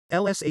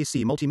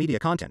LSAC multimedia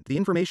content. The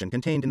information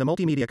contained in the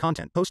multimedia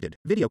content posted,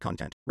 video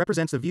content,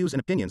 represents the views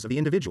and opinions of the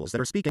individuals that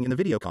are speaking in the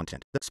video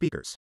content, the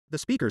speakers. The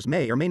speakers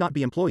may or may not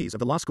be employees of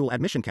the Law School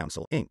Admission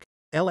Council, Inc.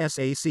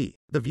 LSAC.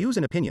 The views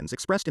and opinions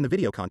expressed in the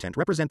video content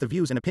represent the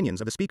views and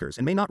opinions of the speakers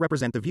and may not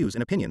represent the views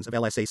and opinions of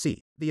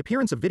LSAC. The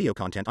appearance of video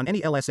content on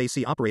any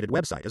LSAC-operated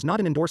website is not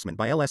an endorsement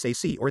by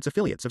LSAC or its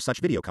affiliates of such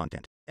video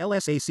content.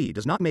 LSAC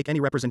does not make any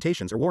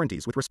representations or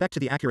warranties with respect to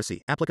the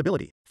accuracy,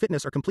 applicability,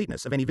 fitness, or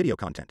completeness of any video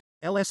content.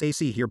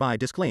 LSAC hereby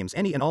disclaims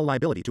any and all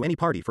liability to any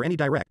party for any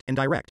direct,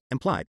 indirect,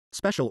 implied,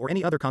 special, or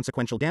any other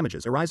consequential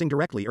damages arising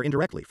directly or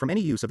indirectly from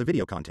any use of the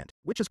video content,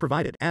 which is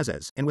provided as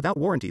is and without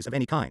warranties of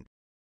any kind.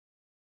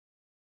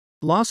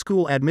 Law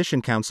School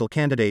Admission Council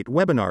Candidate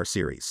Webinar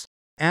Series.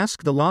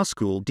 Ask the Law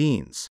School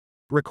Deans.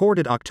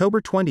 Recorded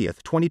October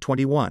 20th,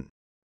 2021.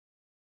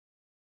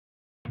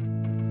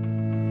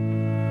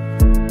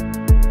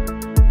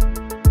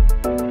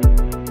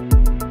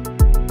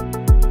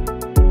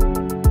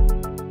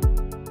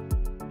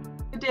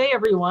 Good day,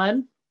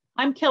 everyone.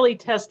 I'm Kelly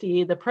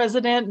Testi, the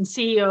President and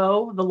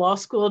CEO of the Law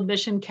School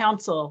Admission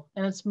Council,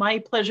 and it's my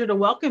pleasure to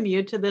welcome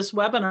you to this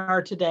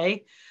webinar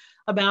today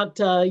about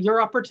your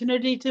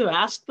opportunity to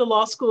ask the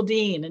law school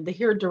dean and to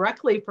hear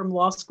directly from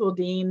law school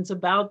deans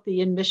about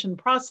the admission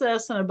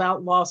process and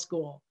about law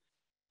school.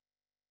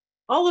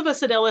 All of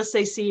us at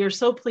LSAC are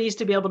so pleased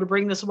to be able to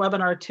bring this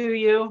webinar to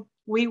you.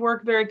 We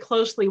work very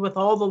closely with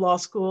all the law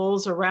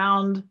schools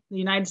around the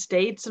United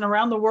States and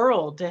around the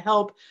world to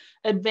help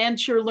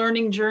advance your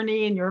learning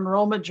journey and your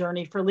enrollment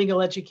journey for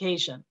legal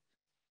education.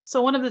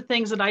 So one of the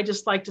things that I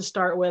just like to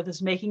start with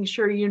is making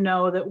sure you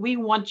know that we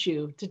want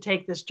you to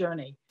take this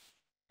journey.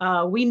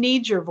 We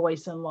need your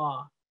voice in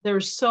law.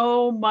 There's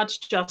so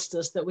much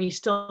justice that we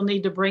still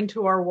need to bring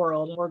to our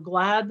world. And we're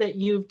glad that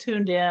you've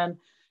tuned in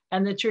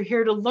and that you're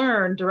here to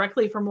learn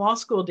directly from law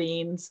school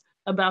deans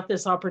about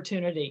this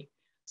opportunity.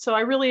 So I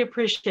really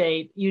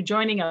appreciate you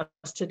joining us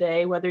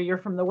today, whether you're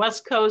from the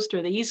West Coast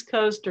or the East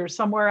Coast or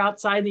somewhere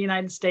outside the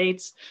United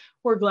States.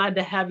 We're glad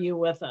to have you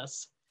with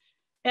us.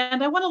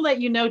 And I want to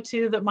let you know,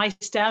 too, that my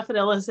staff at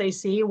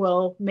LSAC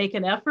will make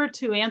an effort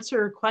to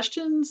answer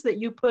questions that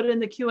you put in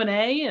the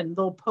Q&A, and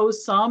they'll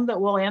post some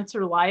that we'll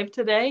answer live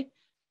today.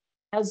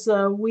 As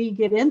we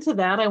get into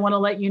that, I want to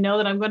let you know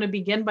that I'm going to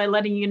begin by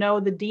letting you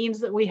know the deans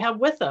that we have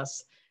with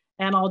us.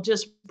 And I'll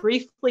just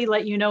briefly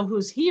let you know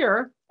who's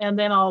here, and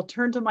then I'll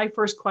turn to my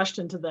first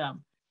question to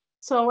them.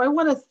 So I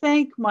want to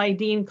thank my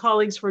dean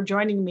colleagues for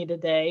joining me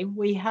today.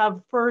 We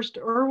have first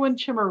Erwin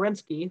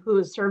Chemerinsky, who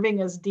is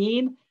serving as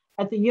dean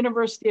at the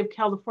University of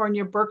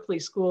California, Berkeley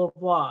School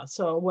of Law.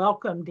 So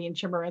welcome, Dean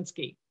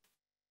Chemerinsky.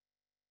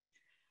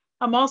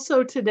 I'm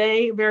also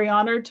today very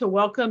honored to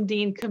welcome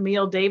Dean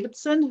Camille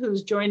Davidson,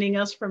 who's joining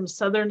us from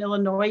Southern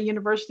Illinois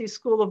University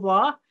School of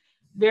Law.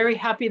 Very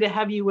happy to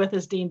have you with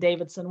us, Dean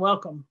Davidson.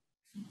 Welcome.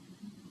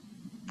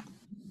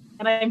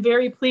 And I'm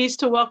very pleased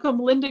to welcome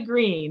Linda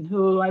Green,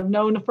 who I've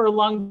known for a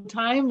long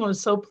time. I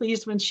was so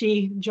pleased when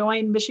she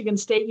joined Michigan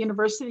State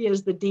University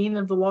as the Dean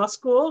of the Law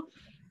School.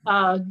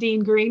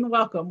 Dean Green,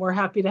 welcome. We're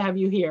happy to have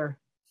you here.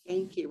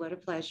 Thank you. What a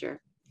pleasure.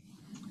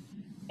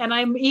 And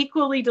I'm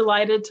equally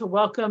delighted to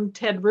welcome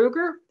Ted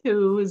Ruger,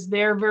 who is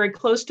there very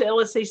close to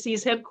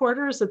LSAC's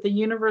headquarters at the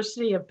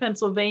University of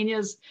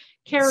Pennsylvania's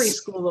Carey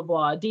School of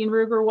Law. Dean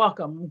Ruger,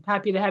 welcome. I'm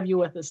happy to have you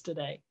with us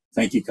today.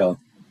 Thank you, Kelly.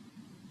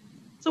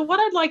 So what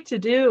I'd like to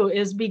do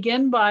is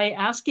begin by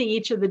asking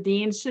each of the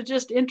deans to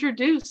just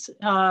introduce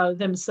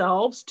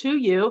themselves to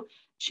you,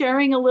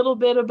 sharing a little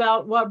bit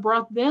about what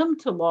brought them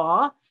to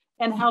law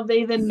and how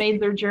they then made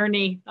their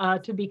journey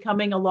to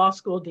becoming a law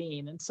school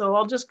dean. And so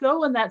I'll just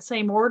go in that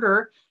same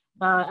order,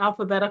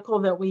 alphabetical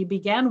that we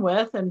began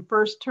with, and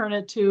first turn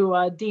it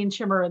to Dean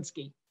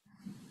Chemerinsky.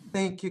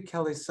 Thank you,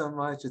 Kelly, so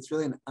much. It's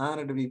really an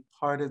honor to be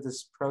part of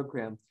this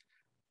program.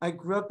 I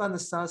grew up on the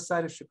south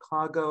side of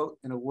Chicago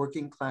in a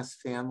working class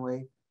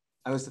family.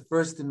 I was the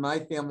first in my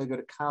family to go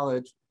to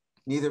college.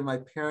 Neither my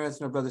parents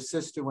nor brother or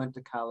sister went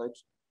to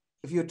college.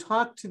 If you had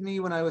talked to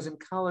me when I was in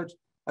college,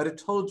 I'd have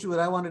told you what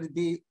I wanted to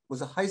be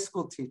was a high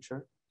school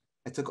teacher.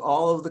 I took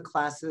all of the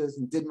classes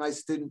and did my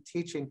student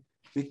teaching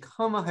to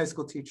become a high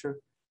school teacher,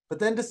 but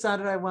then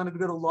decided I wanted to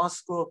go to law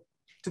school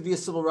to be a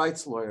civil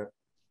rights lawyer.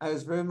 I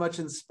was very much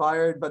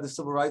inspired by the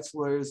civil rights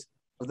lawyers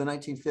of the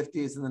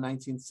 1950s and the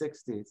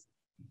 1960s.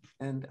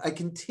 And I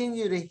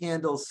continue to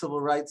handle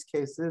civil rights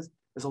cases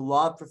as a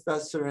law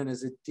professor and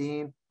as a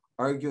dean,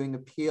 arguing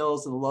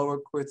appeals in the lower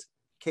courts,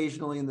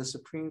 occasionally in the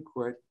Supreme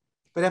Court.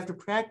 But after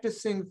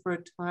practicing for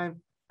a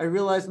time, I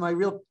realized my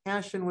real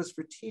passion was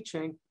for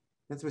teaching,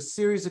 and through a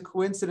series of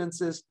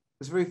coincidences, I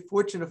was very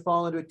fortunate to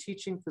fall into a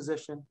teaching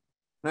position.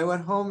 And I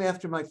went home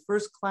after my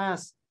first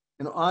class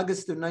in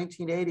August of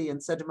 1980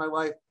 and said to my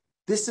wife,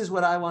 this is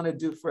what I want to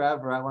do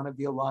forever. I want to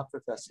be a law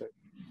professor.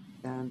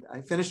 And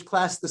I finished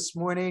class this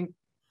morning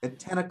at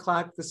 10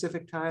 o'clock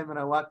Pacific time, and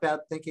I walked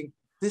out thinking,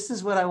 this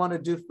is what I want to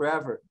do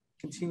forever,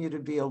 continue to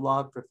be a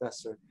law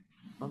professor.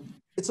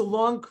 It's a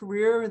long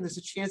career, and there's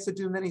a chance to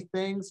do many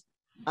things.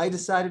 I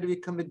decided to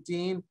become a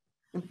dean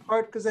in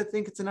part because I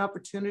think it's an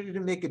opportunity to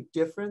make a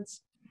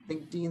difference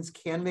think deans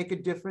can make a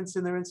difference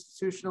in their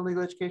institutional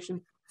legal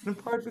education, in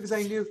part because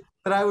I knew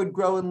that I would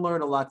grow and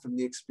learn a lot from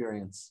the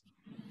experience.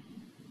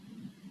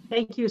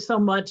 Thank you so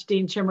much,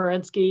 Dean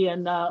Chemerinsky.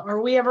 And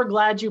are we ever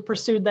glad you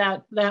pursued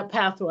that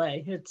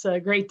pathway? It's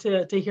great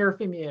to hear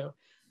from you.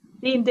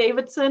 Dean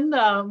Davidson,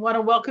 want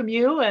to welcome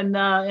you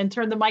and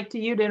turn the mic to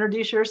you to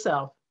introduce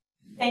yourself.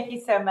 Thank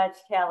you so much,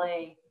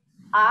 Kelly.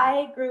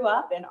 I grew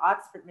up in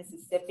Oxford,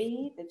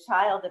 Mississippi, the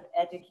child of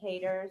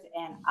educators,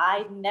 and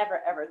I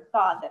never ever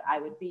thought that I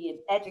would be an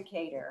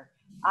educator.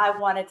 I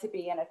wanted to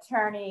be an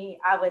attorney.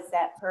 I was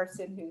that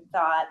person who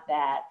thought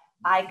that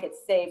I could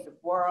save the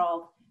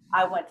world.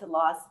 I went to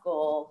law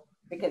school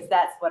because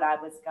that's what I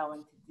was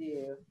going to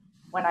do.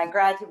 When I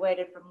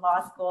graduated from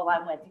law school,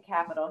 I went to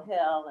Capitol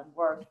Hill and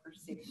worked for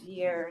 6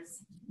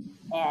 years.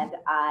 And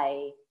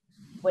I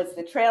was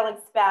the trailing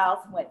spouse,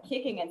 went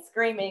kicking and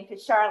screaming to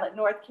Charlotte,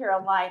 North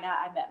Carolina.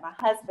 I met my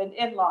husband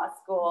in law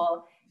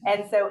school,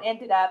 and so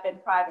ended up in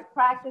private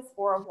practice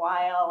for a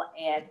while.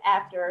 And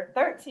after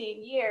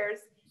 13 years,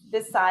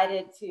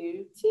 decided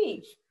to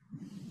teach.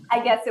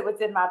 I guess it was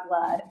in my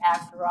blood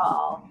after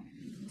all.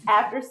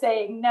 After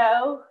saying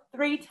no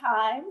 3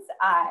 times,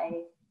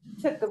 I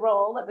took the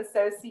role of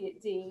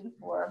Associate Dean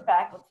for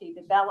Faculty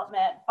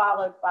Development,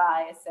 followed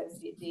by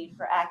Associate Dean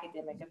for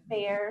Academic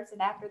Affairs.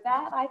 And after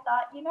that, I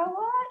thought, you know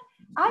what?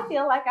 I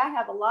feel like I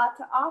have a lot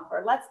to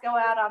offer. Let's go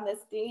out on this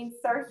Dean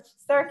search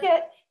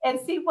circuit and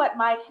see what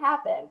might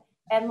happen.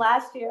 And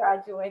last year,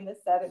 I joined the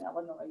Southern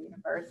Illinois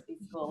University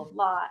School of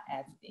Law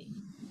as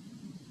Dean.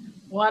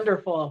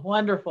 Wonderful,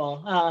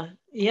 wonderful.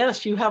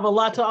 Yes, you have a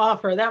lot to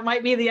offer. That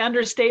might be the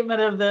understatement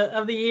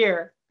of the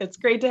year. It's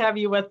great to have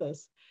you with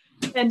us.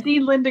 And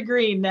Dean Linda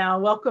Green, now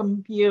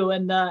welcome you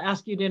and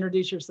ask you to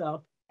introduce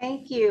yourself.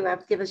 Thank you.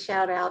 I'll give a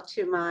shout out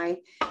to my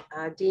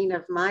dean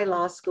of my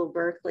law school,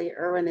 Berkeley,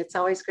 Irwin. It's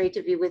always great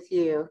to be with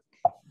you.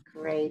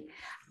 Great.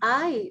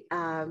 I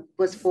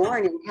was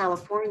born in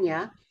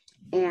California,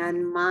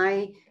 and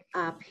my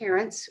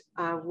parents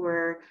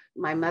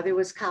my mother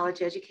was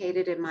college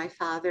educated and my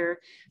father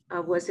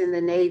was in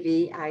the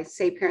Navy. I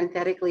say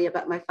parenthetically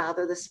about my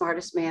father, the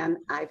smartest man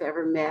I've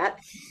ever met.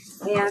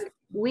 And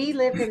we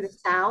lived in the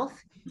South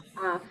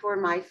for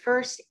my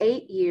first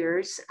 8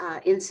 years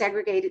in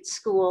segregated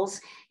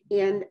schools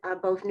in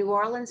both New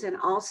Orleans and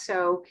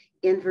also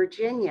in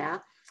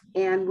Virginia.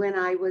 And when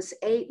I was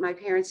 8, my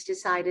parents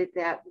decided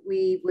that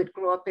we would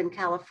grow up in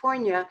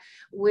California,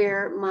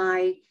 where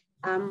my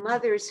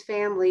mother's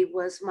family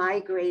was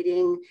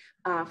migrating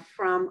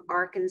from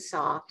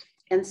Arkansas.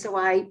 And so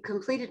I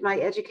completed my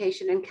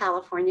education in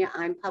California.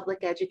 I'm public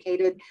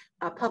educated,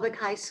 public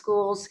high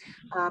schools,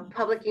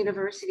 public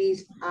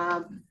universities,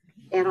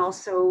 and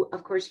also,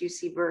 of course,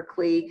 UC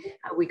Berkeley.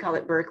 We call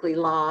it Berkeley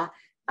Law.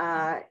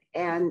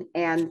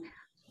 And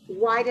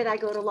why did I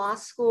go to law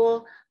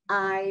school?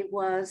 I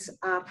was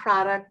a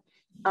product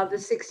of the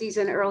 60s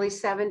and early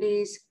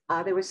 70s.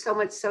 There was so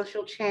much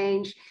social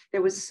change.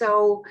 There was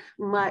so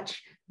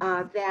much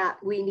that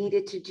we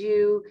needed to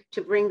do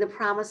to bring the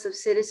promise of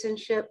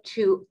citizenship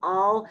to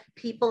all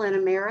people in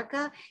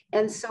America.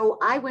 And so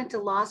I went to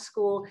law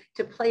school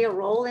to play a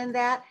role in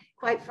that.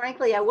 Quite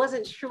frankly, I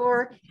wasn't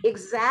sure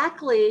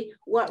exactly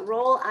what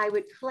role I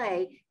would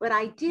play, but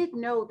I did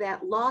know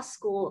that law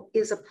school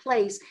is a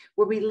place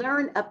where we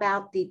learn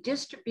about the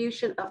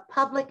distribution of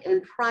public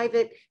and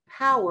private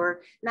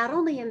power, not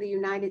only in the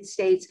United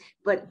States,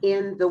 but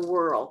in the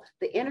world,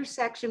 the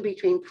intersection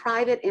between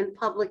private and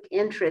public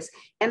interest,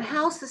 and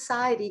how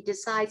society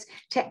decides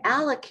to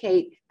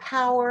allocate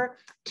power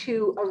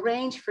to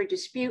arrange for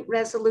dispute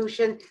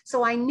resolution.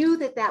 So I knew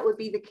that that would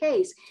be the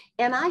case.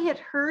 And I had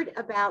heard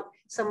about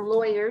some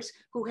lawyers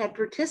who had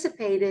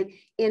participated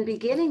in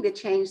beginning to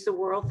change the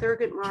world: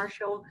 Thurgood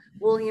Marshall,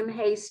 William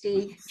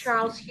Hastie,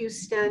 Charles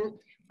Houston,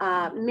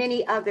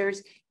 many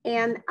others.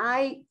 And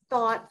I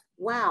thought,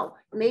 wow,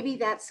 maybe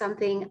that's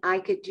something I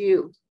could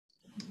do.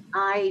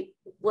 I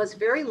was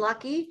very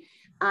lucky.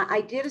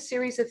 I did a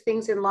series of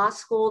things in law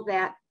school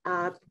that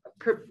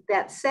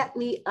set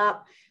me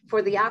up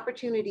for the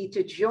opportunity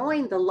to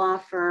join the law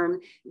firm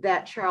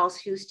that Charles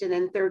Houston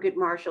and Thurgood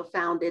Marshall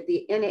founded,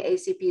 the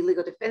NAACP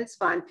Legal Defense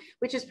Fund,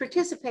 which has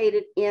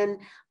participated in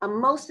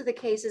most of the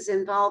cases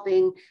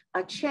involving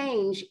a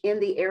change in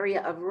the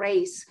area of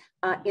race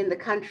in the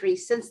country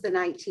since the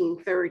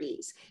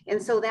 1930s.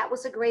 And so that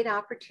was a great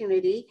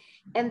opportunity.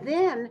 And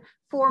then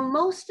for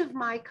most of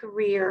my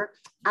career,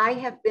 I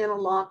have been a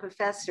law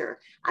professor.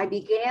 I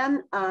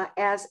began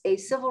as a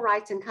civil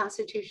rights and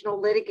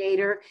constitutional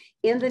litigator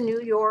in the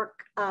New York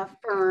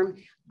firm,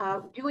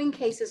 doing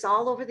cases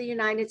all over the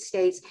United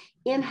States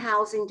in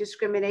housing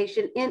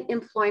discrimination, in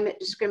employment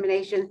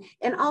discrimination,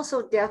 and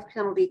also death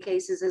penalty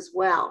cases as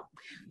well.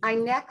 I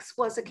next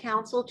was a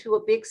counsel to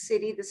a big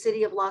city, the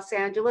city of Los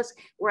Angeles,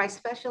 where I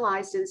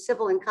specialized in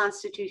civil and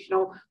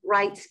constitutional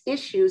rights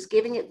issues,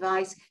 giving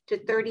advice to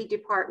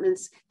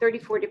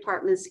 34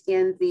 departments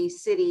in the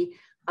city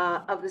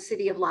of the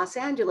city of Los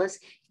Angeles.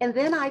 And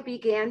then I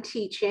began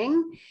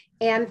teaching.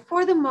 And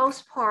for the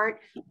most part,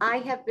 I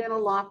have been a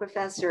law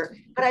professor,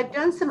 but I've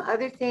done some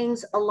other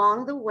things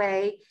along the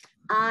way.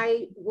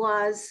 I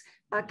was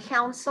a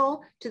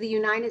counsel to the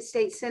United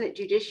States Senate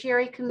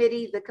Judiciary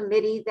Committee, the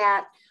committee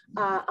that,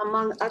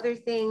 among other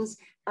things,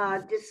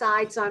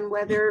 decides on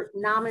whether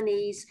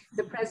nominees,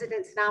 the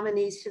president's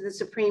nominees to the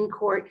Supreme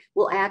Court,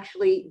 will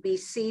actually be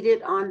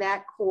seated on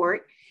that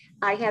court.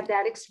 I had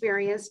that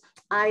experience.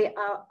 I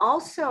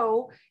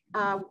also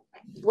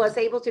was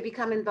able to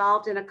become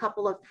involved in a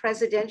couple of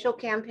presidential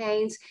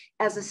campaigns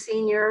as a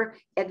senior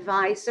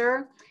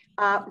advisor.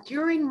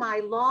 During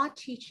my law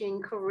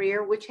teaching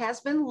career, which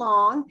has been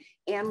long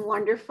and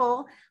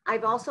wonderful,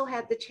 I've also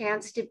had the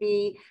chance to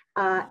be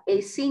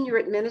a senior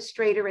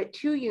administrator at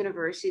two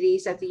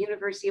universities, at the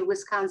University of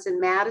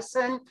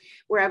Wisconsin-Madison,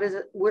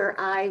 where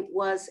I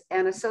was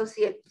an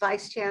associate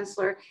vice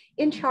chancellor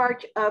in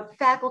charge of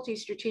faculty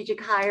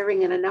strategic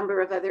hiring in a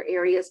number of other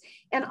areas,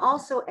 and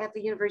also at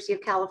the University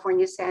of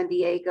California, San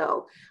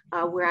Diego,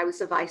 where I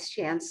was a vice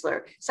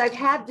chancellor. So I've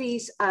had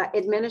these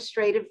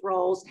administrative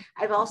roles.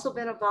 I've also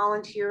been a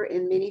volunteer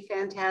in many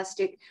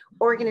fantastic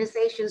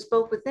organizations,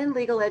 both within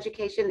legal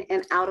education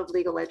and out of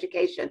legal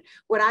education.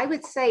 What I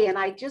would say, and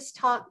I just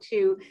talked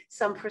to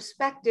some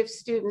prospective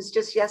students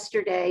just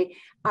yesterday,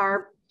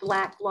 our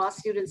Black Law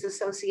Students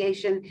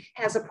Association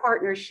has a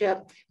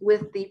partnership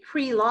with the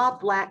Pre-Law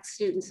Black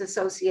Students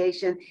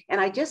Association. And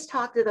I just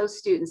talked to those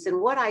students, and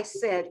what I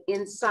said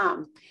in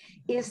sum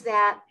is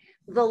that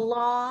the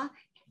law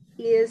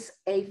is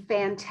a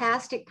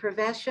fantastic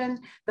profession.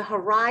 The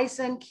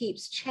horizon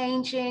keeps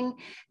changing.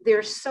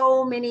 There's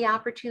so many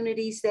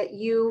opportunities that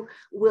you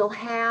will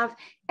have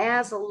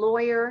as a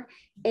lawyer,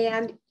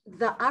 and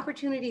the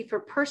opportunity for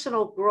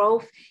personal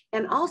growth,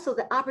 and also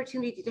the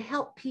opportunity to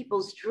help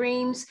people's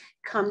dreams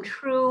come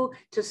true,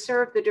 to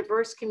serve the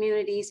diverse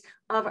communities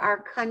of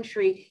our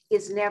country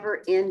is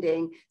never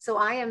ending. So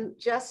I am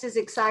just as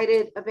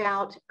excited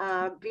about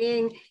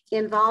being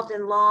involved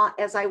in law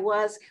as I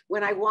was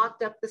when I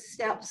walked up the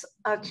steps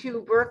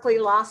to Berkeley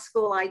Law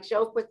School. I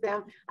joke with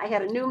them. I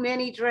had a new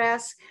mini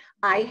dress.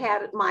 I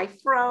had my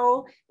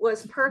fro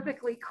was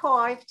perfectly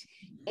coiffed,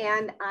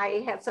 and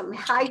I had some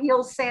high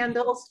heel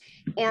sandals.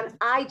 And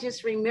I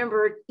just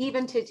remembered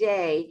even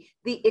today,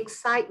 the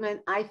excitement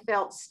I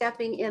felt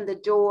stepping in the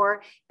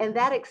door, and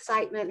that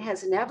excitement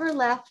has never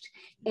left.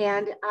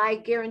 And I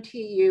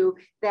guarantee you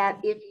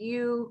that if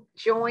you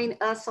join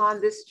us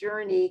on this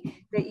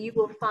journey, that you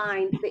will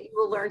find that you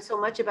will learn so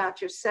much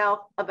about yourself,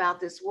 about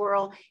this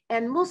world,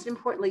 and most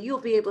importantly, you'll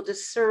be able to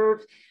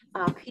serve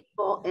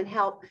people and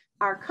help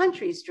our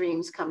country's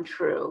dreams come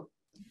true.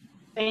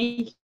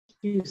 Thank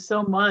you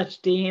so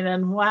much, Dean.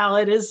 And wow,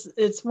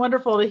 it's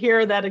wonderful to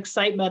hear that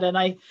excitement. And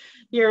I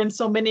hear in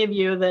so many of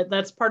you that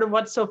that's part of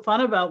what's so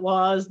fun about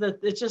law, is that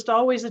it's just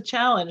always a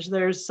challenge.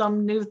 There's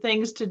some new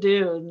things to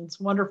do, and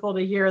it's wonderful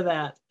to hear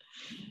that.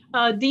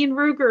 Dean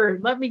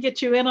Ruger, let me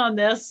get you in on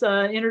this.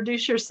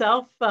 Introduce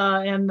yourself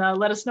and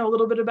let us know a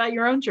little bit about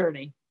your own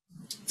journey.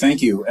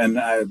 Thank you, and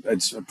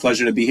it's a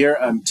pleasure to be here.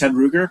 I'm Ted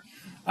Ruger.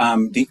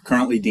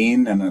 Currently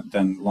dean, and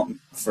then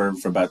for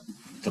about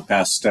the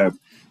past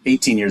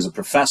 18 years a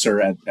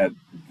professor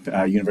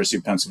at University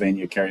of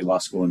Pennsylvania, Carey Law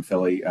School in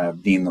Philly,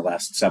 dean the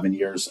last 7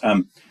 years.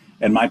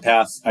 And my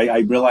path, I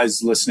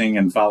realized listening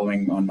and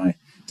following on my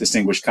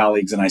distinguished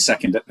colleagues, and I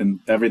second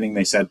everything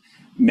they said.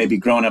 Maybe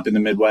growing up in the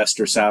Midwest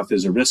or South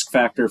is a risk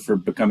factor for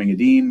becoming a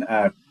dean.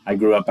 I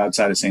grew up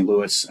outside of St.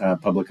 Louis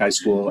public high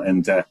school,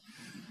 and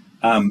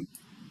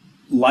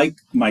like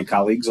my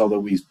colleagues, although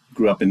we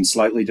grew up in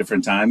slightly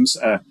different times,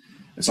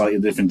 slightly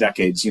different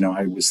decades.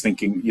 I was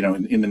thinking,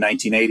 in the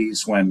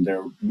 1980s, when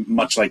there,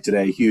 much like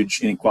today,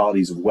 huge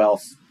inequalities of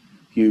wealth,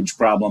 huge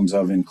problems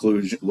of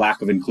inclusion,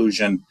 lack of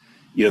inclusion,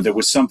 there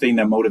was something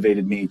that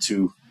motivated me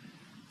to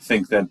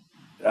think that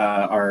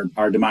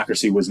our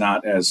democracy was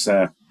not as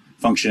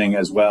functioning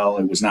as well.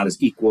 It was not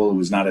as equal. It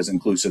was not as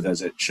inclusive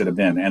as it should have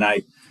been. And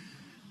I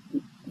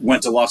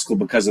went to law school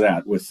because of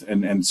that.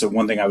 And so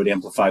one thing I would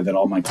amplify that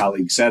all my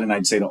colleagues said, and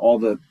I'd say to all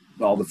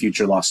the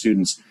future law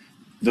students,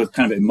 the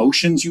kind of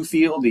emotions you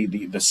feel,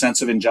 the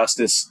sense of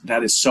injustice,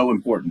 that is so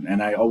important.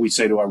 And I always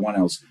say to our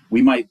 1Ls,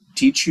 we might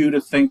teach you to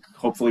think,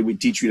 hopefully we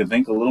teach you to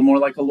think a little more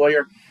like a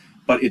lawyer,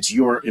 but it's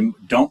the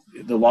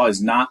law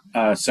is not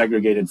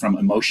segregated from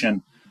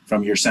emotion,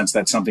 from your sense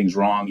that something's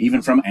wrong,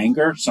 even from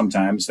anger.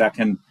 Sometimes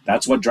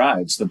that's what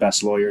drives the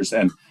best lawyers.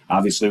 And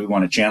obviously we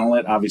want to channel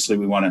it. Obviously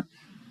we want to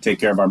take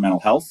care of our mental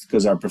health,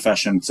 because our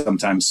profession,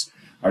 sometimes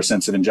our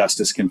sense of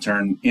injustice can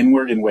turn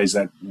inward in ways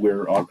that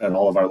we're at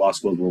all of our law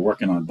schools we're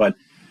working on. But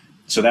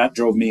so that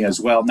drove me as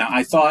well. Now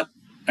I thought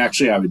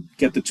actually I would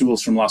get the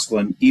tools from law school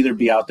and either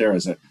be out there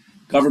as a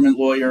government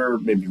lawyer,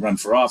 maybe run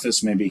for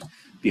office, maybe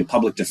be a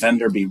public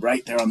defender, be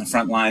right there on the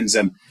front lines.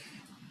 And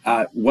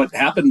what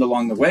happened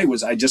along the way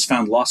was I just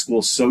found law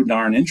school so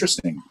darn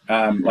interesting.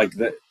 And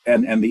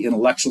the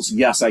intellectuals,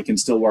 yes, I can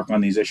still work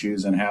on these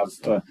issues and have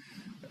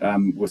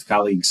with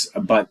colleagues,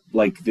 but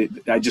law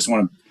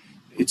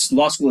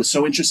school is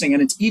so interesting,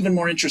 and it's even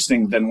more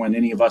interesting than when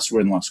any of us were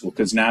in law school,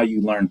 because now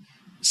you learn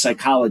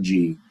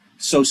psychology,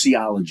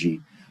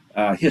 sociology,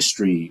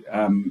 history,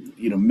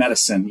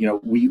 medicine.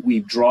 We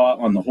draw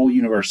on the whole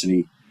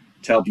university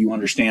to help you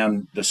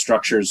understand the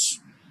structures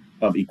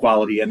of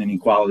equality and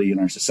inequality in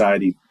our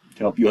society,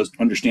 to help you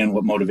understand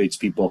what motivates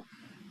people.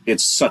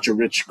 It's such a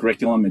rich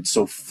curriculum. It's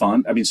so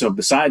fun. I mean, so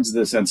besides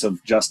the sense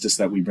of justice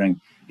that we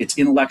bring, it's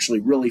intellectually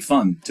really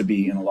fun to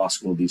be in a law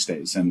school these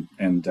days, and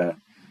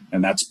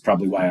that's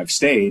probably why I've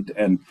stayed.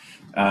 And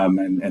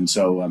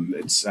so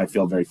I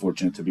feel very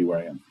fortunate to be where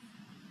I am.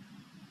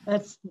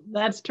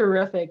 That's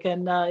terrific,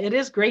 and it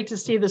is great to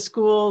see the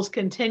schools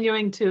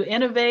continuing to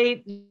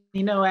innovate.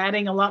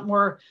 Adding a lot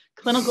more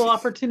clinical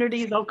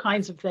opportunities, all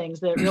kinds of things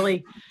that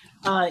really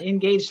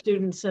engage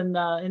students in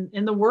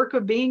the work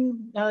of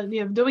being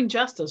doing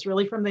justice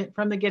really from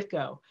the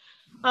get-go.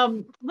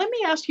 Let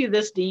me ask you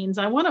this, Deans.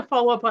 I want to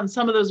follow up on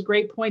some of those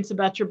great points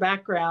about your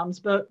backgrounds,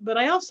 but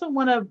I also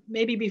want to,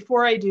 maybe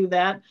before I do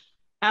that,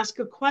 ask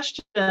a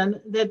question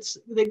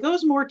that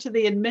goes more to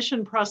the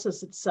admission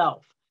process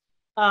itself.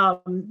 A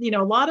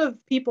lot of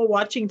people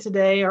watching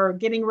today are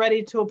getting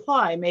ready to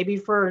apply, maybe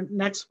for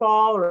next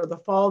fall or the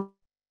fall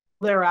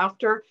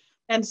thereafter.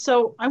 And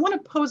so I want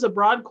to pose a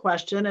broad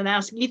question and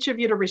ask each of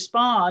you to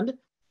respond.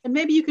 And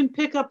maybe you can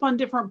pick up on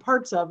different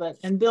parts of it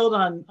and build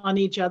on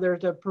each other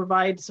to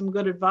provide some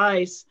good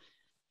advice.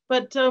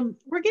 But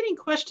we're getting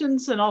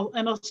questions, and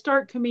I'll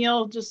start,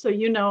 Camille, just so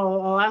you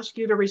know. I'll ask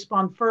you to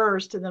respond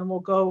first, and then we'll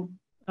go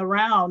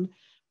around.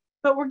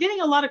 But we're getting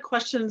a lot of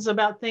questions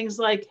about things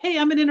like, hey,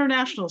 I'm an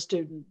international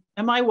student.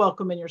 Am I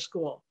welcome in your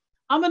school?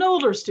 I'm an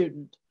older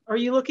student. Are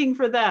you looking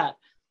for that?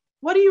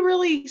 What do you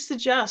really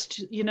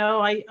suggest?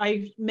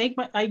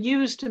 I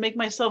use to make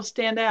myself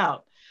stand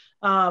out.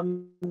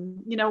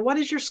 What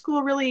is your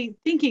school really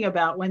thinking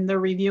about when they're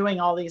reviewing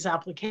all these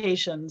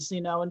applications,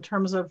 in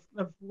terms of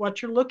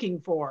what you're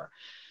looking for?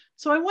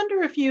 So I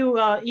wonder if you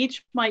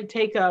each might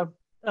take a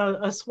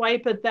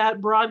swipe at that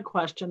broad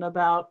question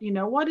about,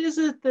 what is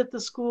it that the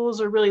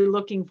schools are really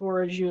looking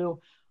for as you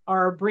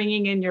are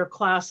bringing in your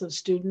class of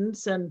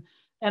students, and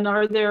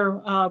are there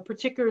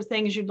particular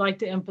things you'd like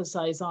to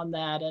emphasize on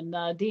that?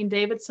 And Dean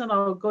Davidson,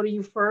 I'll go to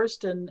you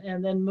first, and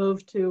then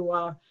move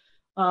to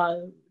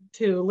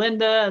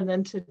Linda, and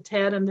then to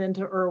Ted, and then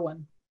to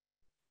Erwin.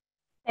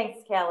 Thanks,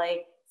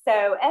 Kelly.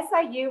 So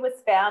SIU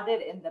was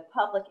founded in the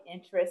public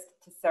interest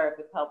to serve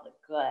the public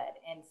good.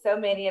 And so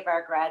many of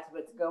our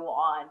graduates go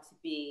on to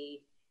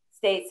be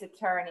state's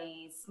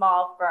attorneys,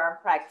 small firm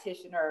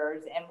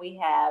practitioners, and we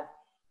have,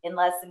 in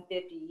less than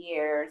 50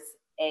 years,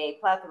 a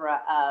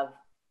plethora of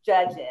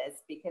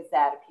judges, because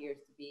that appears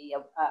to be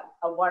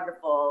a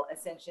wonderful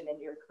ascension in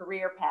your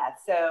career path.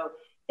 So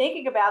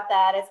thinking about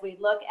that, as we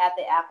look at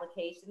the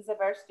applications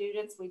of our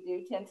students, we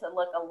do tend to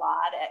look a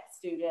lot at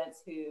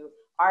students who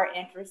are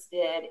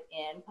interested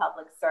in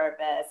public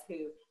service,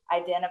 who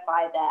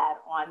identify that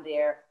on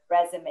their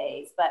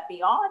resumes. But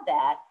beyond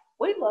that,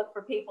 we look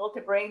for people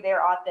to bring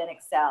their authentic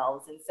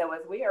selves. And so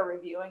as we are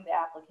reviewing the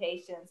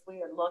applications,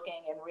 we are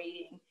looking and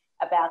reading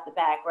about the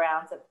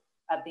backgrounds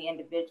of the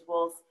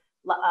individuals.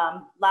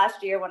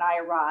 Last year when I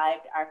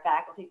arrived, our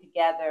faculty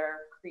together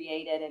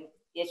created and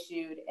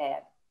issued a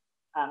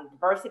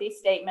diversity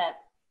statement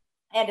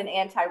and an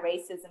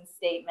anti-racism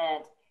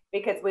statement,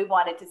 because we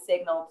wanted to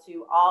signal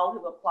to all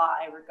who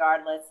apply,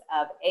 regardless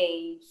of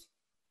age,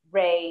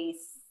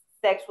 race,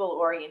 sexual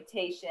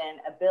orientation,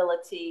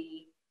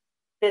 ability,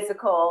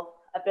 physical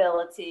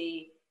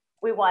ability.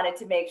 We wanted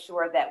to make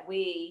sure that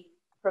we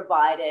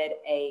provided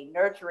a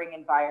nurturing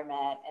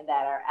environment, and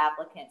that our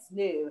applicants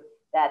knew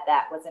that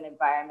that was an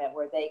environment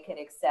where they could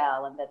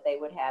excel, and that they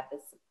would have the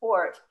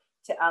support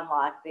to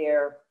unlock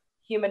their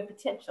human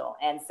potential.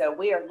 And so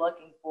we are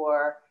looking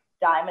for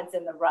diamonds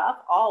in the rough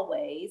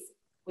always.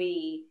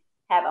 We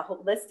have a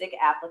holistic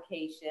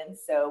application.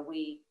 So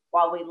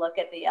while we look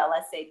at the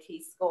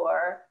LSAT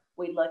score,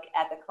 we look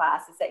at the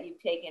classes that you've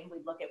taken, we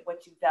look at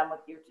what you've done with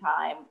your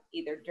time,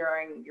 either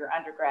during your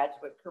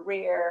undergraduate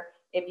career.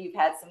 If you've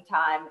had some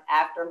time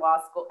after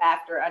law school,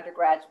 after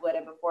undergraduate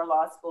and before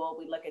law school,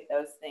 we look at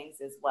those things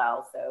as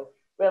well. So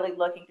really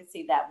looking to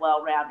see that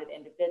well-rounded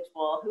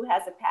individual who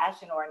has a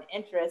passion or an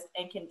interest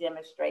and can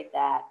demonstrate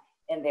that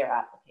in their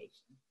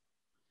application.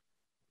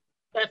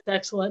 That's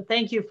excellent.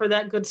 Thank you for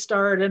that good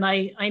start. And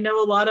I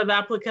know a lot of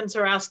applicants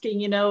are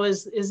asking,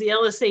 is the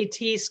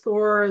LSAT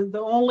score the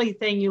only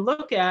thing you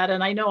look at?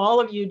 And I know all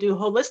of you do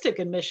holistic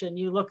admission.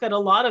 You look at a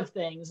lot of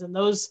things, and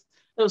those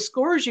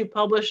scores you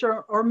publish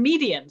are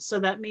median. So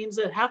that means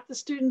that half the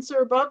students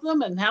are above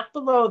them and half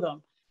below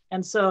them.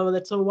 And so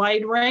that's a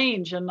wide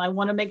range. And I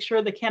want to make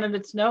sure the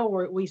candidates know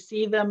we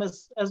see them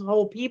as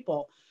whole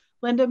people.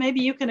 Linda, maybe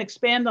you can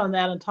expand on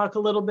that and talk a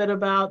little bit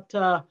about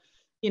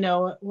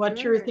what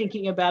Sure. you're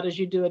thinking about as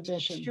you do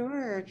admission.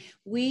 Sure.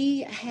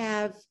 We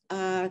have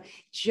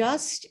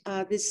just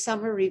this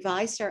summer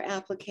revised our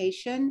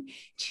application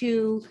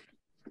to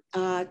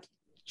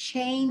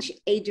change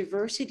a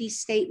diversity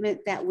statement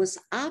that was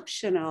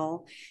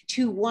optional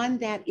to one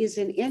that is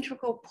an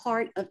integral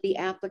part of the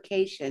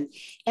application.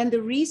 And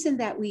the reason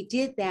that we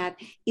did that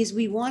is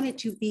we wanted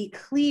to be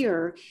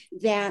clear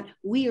that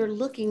we are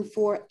looking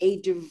for a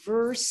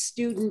diverse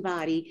student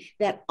body,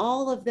 that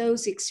all of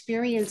those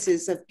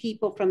experiences of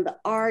people from the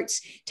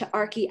arts to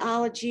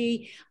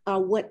archaeology,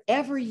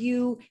 whatever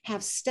you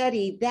have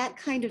studied, that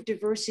kind of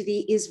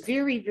diversity is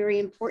very, very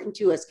important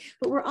to us.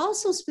 But we're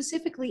also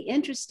specifically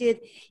interested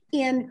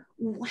in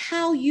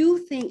how you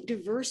think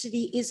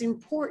diversity is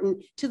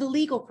important to the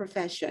legal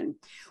profession.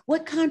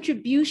 What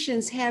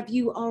contributions have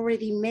you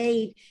already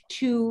made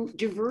to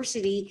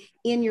diversity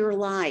in your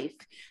life?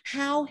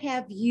 How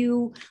have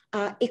you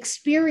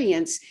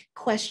experienced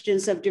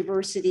questions of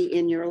diversity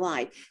in your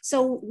life?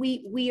 So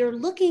we are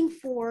looking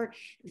for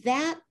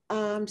that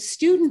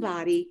student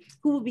body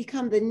who will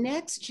become the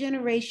next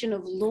generation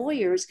of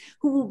lawyers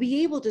who will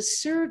be able to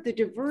serve the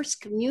diverse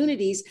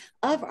communities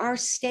of our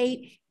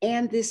state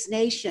and this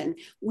nation.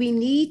 We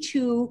need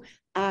to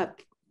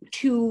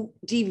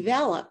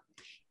develop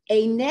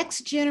a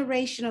next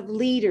generation of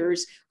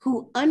leaders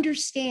who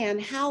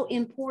understand how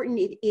important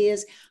it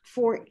is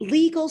for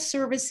legal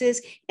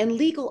services and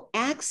legal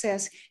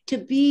access to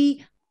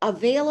be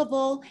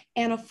available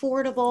and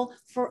affordable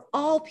for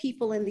all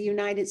people in the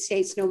United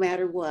States, no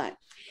matter what.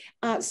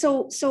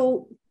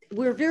 So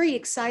we're very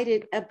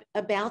excited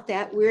about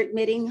that. We're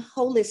admitting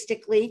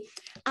holistically,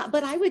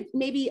 but I would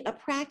maybe a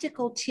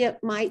practical tip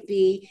might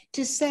be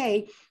to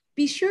say,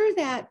 be sure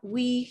that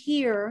we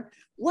hear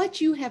what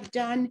you have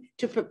done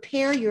to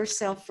prepare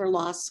yourself for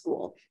law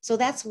school. So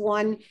that's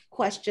one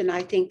question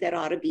I think that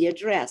ought to be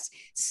addressed.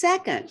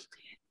 Second,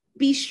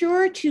 be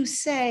sure to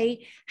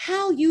say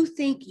how you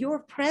think your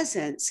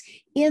presence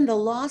in the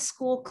law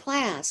school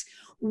class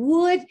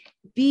would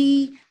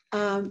be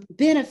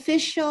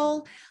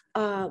beneficial,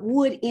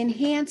 would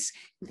enhance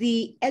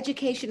the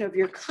education of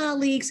your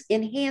colleagues,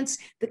 enhance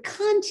the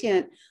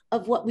content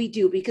of what we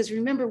do. Because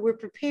remember, we're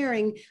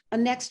preparing a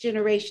next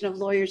generation of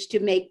lawyers to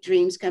make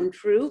dreams come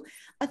true.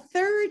 A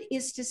third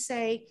is to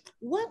say,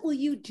 what will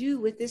you do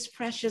with this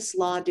precious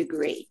law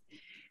degree?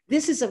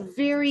 This is a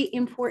very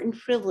important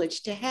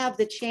privilege to have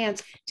the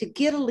chance to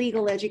get a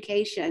legal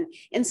education.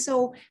 And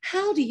so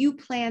how do you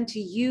plan to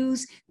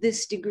use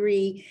this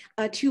degree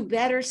to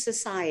better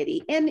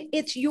society? And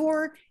it's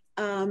your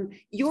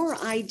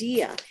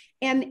idea.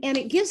 And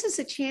it gives us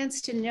a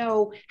chance to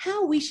know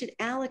how we should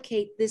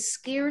allocate this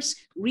scarce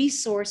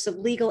resource of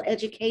legal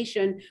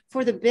education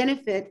for the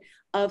benefit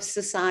of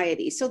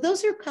society. So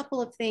those are a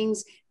couple of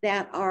things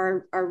that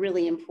are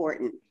really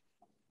important.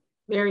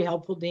 Very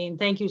helpful, Dean.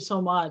 Thank you so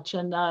much.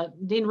 And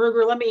Dean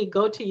Ruger, let me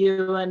go to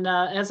you. And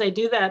as I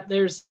do that,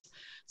 there's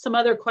some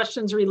other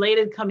questions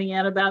related coming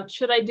in about,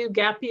 should I do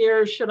gap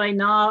year? Should I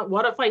not?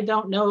 What if I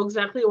don't know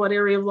exactly what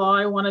area of law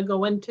I want to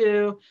go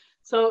into?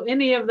 So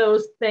any of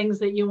those things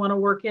that you want to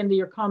work into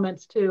your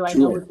comments too, I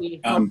know would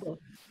be helpful.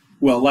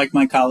 Well, like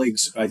my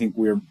colleagues, I think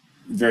we're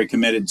very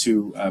committed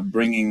to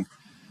bringing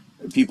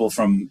people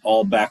from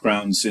all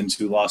backgrounds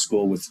into law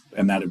school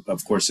and that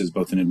of course is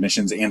both an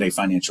admissions and a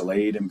financial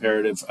aid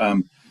imperative.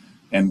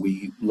 And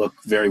we look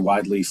very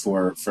widely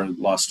for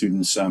law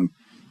students.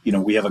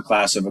 We have a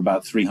class of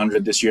about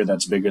 300 this year.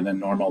 That's bigger than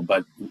normal,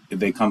 but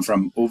they come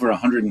from over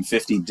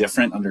 150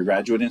 different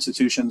undergraduate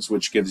institutions,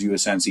 which gives you a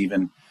sense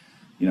even,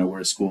 we're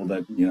a school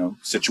that,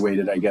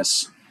 situated, I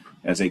guess,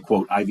 as a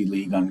quote Ivy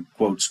League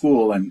unquote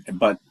school.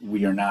 But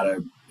we are not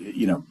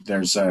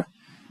there's a,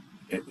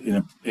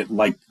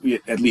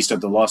 at least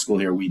at the law school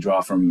here, we draw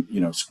from,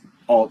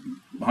 all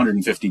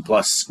 150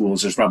 plus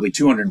schools. There's probably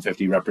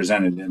 250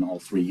 represented in all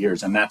 3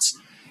 years. And that's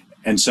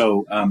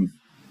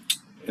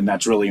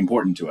really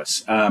important to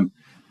us.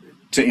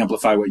 To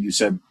amplify what you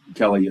said,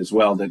 Kelly, as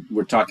well, that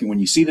we're talking, when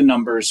you see the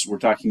numbers, we're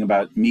talking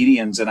about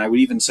medians. And I would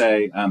even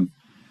say,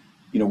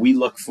 we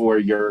look for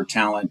your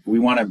talent. We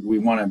want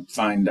to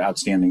find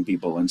outstanding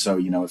people. And so,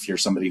 if you're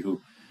somebody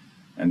who,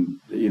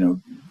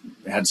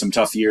 had some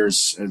tough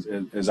years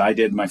as I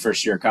did my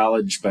first year of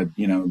college, but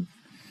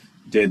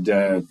did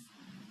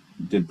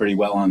pretty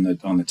well on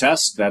the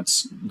test.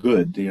 That's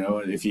good.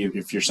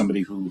 If you're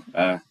somebody who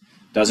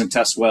doesn't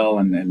test well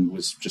and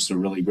was just a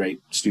really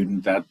great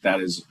student, that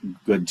is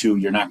good too.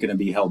 You're not going to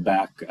be held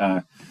back.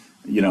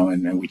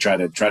 And we try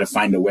to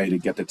find a way to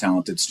get the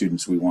talented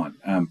students we want.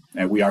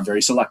 And we are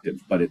very selective,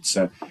 but it's,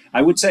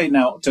 I would say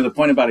now to the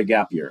point about a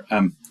gap year.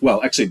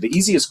 Well, actually the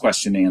easiest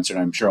question to answer,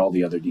 and I'm sure all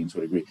the other deans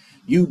would agree,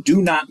 you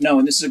do not know,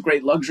 and this is a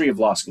great luxury of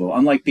law school,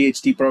 unlike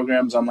PhD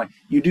programs,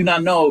 you do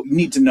not know, you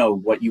need to know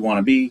what you want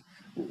to be,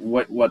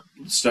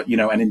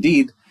 and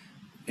indeed,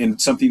 in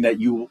something that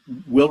you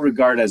will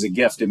regard as a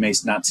gift, it may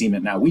not seem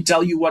it now. We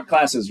tell you what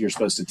classes you're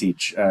supposed to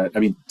teach.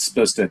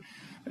 Supposed to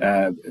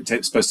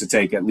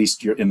take, at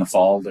least you're in the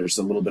fall. There's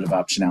a little bit of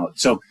optionality.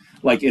 So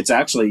it's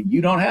actually,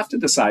 you don't have to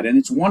decide, and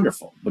it's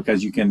wonderful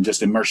because you can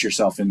just immerse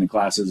yourself in the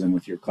classes and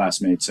with your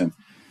classmates.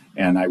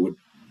 And I would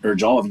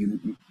urge all of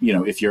you,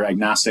 if you're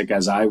agnostic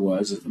as I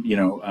was,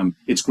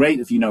 it's great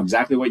if you know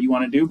exactly what you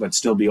want to do, but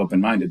still be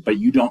open-minded, but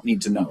you don't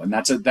need to know. And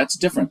that's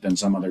different than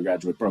some other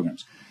graduate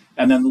programs.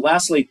 And then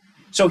lastly,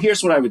 so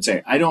here's what I would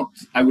say.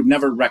 I would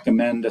never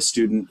recommend a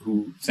student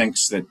who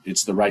thinks that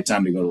it's the right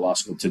time to go to law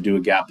school to do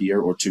a gap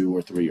year or 2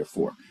 or 3 or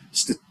 4.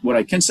 What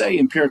I can say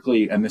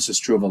empirically, and this is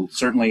true of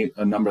certainly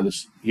a number of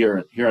this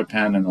here at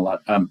Penn and a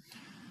lot,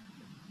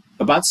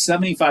 about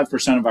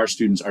 75% of our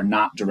students are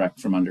not direct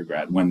from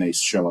undergrad when they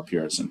show up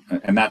here.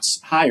 And that's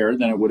higher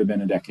than it would have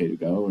been a decade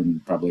ago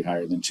and probably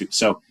higher than 2.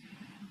 So,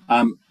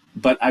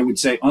 but I would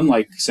say,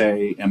 unlike,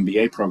 say,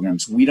 MBA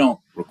programs, we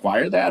don't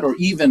require that or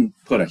even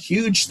put a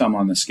huge thumb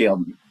on the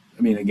scale.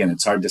 I mean, again,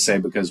 it's hard to say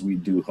because we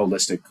do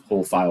holistic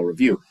whole file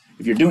review.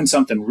 If you're doing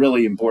something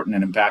really important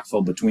and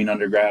impactful between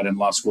undergrad and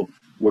law school,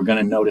 we're going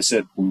to notice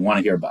it. We want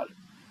to hear about it.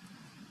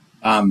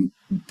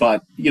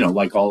 But,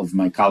 like all of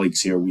my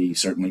colleagues here, we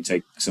certainly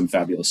take some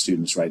fabulous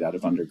students right out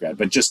of undergrad.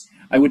 But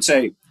I would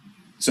say,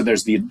 so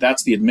that's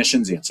the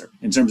admissions answer.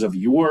 In terms of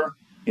your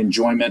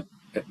enjoyment,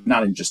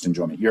 not just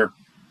enjoyment, your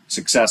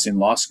success in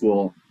law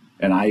school,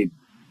 and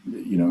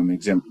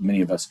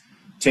many of us,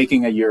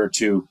 taking a year or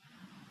 2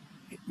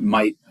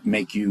 might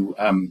make you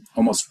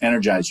almost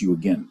energize you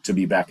again to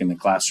be back in the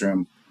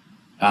classroom.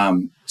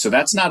 So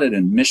that's not an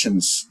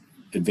admissions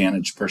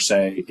advantage per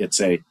se.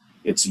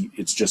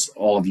 It's just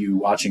all of you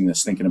watching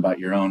this thinking about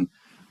your own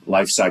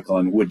life cycle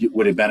and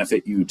would it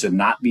benefit you to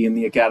not be in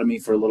the academy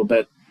for a little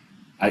bit?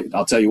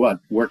 I'll tell you what,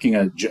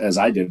 as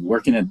I did,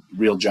 working a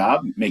real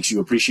job makes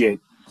you appreciate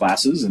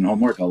classes and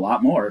homework a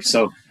lot more.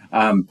 So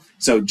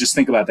just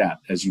think about that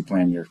as you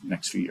plan your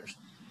next few years.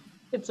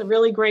 It's a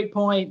really great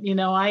point.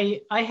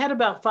 I had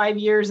about 5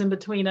 years in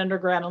between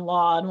undergrad and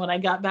law. And when I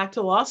got back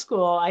to law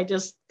school, I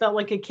just felt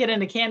like a kid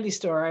in a candy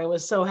store. I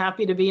was so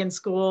happy to be in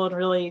school and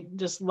really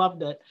just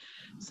loved it.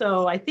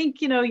 So I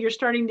think, you're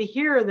starting to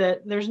hear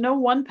that there's no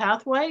one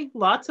pathway,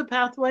 lots of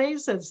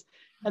pathways.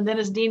 And then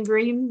as Dean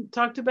Green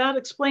talked about,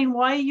 explain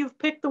why you've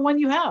picked the one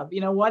you have.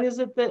 What is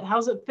it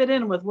how's it fit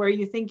in with where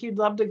you think you'd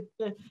love to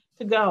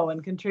go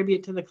and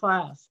contribute to the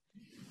class?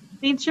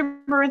 Dean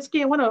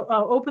Chemerinsky, I want to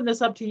open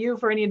this up to you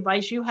for any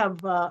advice you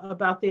have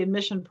about the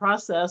admission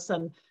process.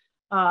 And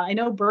I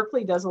know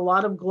Berkeley does a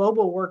lot of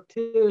global work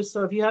too.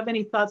 So if you have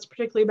any thoughts,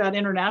 particularly about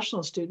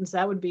international students,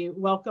 that would be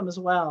welcome as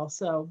well.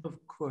 So, of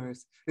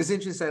course. It's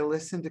interesting. I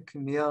listened to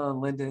Camille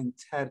and Linda and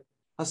Ted,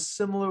 how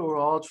similar we're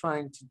all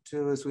trying to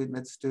do as we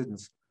admit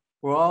students.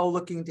 We're all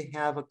looking to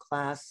have a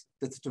class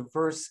that's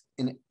diverse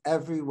in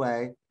every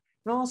way,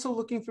 and also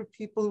looking for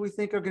people who we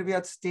think are going to be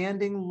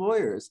outstanding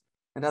lawyers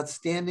and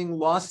outstanding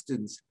law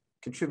students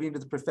contributing to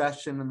the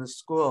profession and the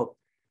school.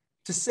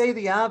 To say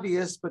the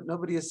obvious, but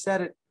nobody has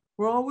said it,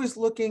 we're always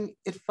looking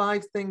at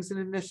 5 things in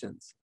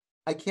admissions.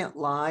 I can't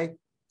lie.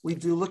 We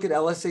do look at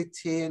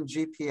LSAT and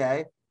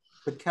GPA,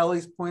 but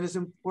Kelly's point is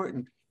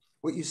important.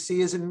 What you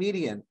see is a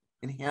median,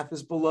 and half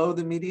is below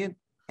the median,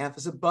 half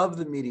is above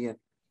the median.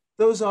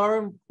 Those are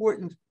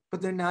important,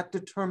 but they're not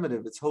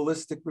determinative. It's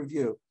holistic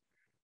review.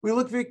 We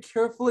look very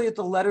carefully at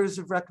the letters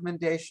of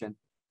recommendation.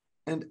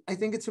 And I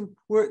think it's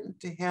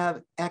important to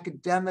have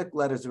academic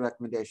letters of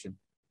recommendation,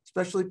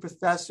 especially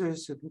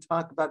professors who can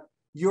talk about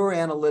your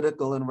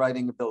analytical and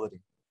writing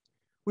ability.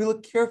 We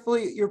look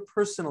carefully at your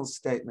personal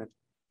statement,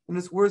 and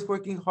it's worth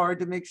working hard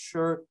to make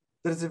sure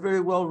that it's a very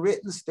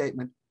well-written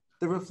statement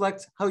that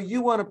reflects how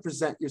you want to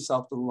present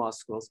yourself to the law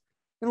schools.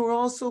 And we're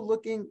also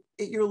looking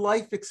at your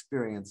life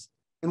experience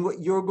and what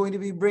you're going to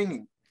be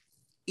bringing.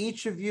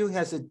 Each of you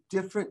has a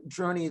different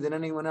journey than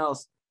anyone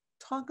else.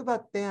 Talk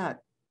about that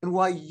and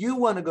why you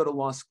want to go to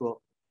law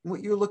school and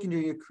what you're looking to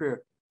do in your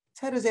career.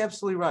 Ted is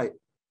absolutely right.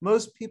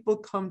 Most people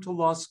come to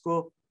law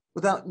school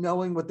without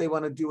knowing what they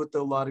want to do with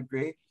their law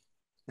degree.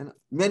 And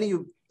many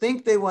who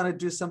think they want to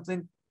do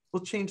something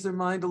will change their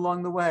mind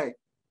along the way.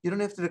 You don't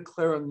have to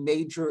declare a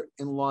major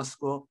in law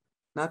school,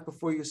 not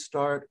before you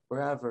start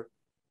or ever.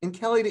 And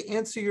Kelly, to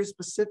answer your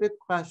specific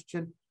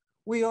question,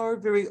 we are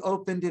very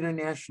open to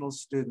international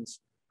students.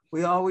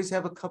 We always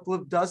have a couple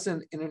of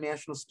dozen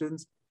international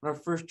students in our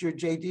first year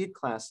JD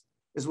class,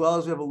 as well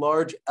as we have a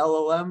large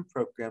LLM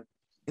program.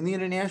 And the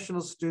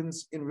international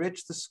students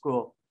enrich the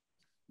school.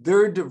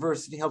 Their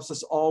diversity helps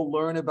us all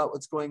learn about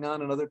what's going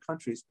on in other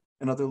countries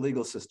and other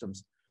legal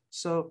systems.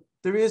 So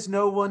there is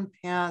no one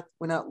path.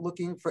 We're not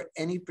looking for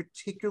any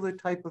particular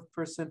type of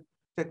person.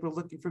 In fact, we're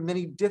looking for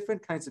many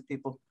different kinds of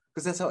people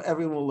because that's how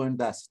everyone will learn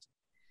best.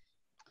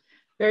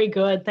 Very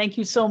good. Thank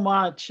you so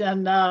much.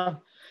 And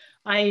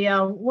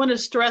I want to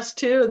stress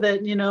too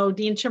that,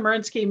 Dean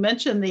Chemerinsky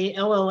mentioned the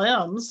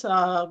LLMs.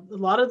 A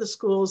lot of the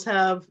schools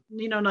have,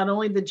 not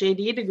only the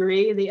JD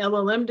degree, the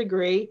LLM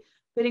degree,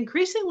 but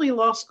increasingly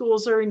law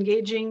schools are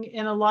engaging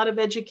in a lot of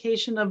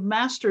education of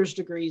master's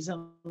degrees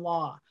in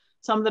law,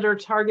 some that are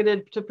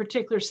targeted to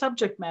particular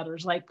subject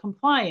matters like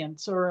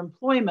compliance or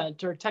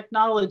employment or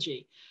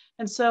technology.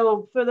 And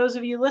so for those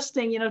of you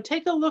listening,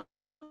 take a look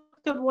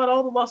at what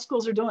all the law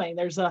schools are doing.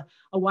 There's a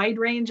wide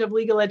range of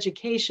legal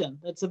education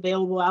that's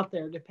available out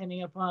there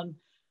depending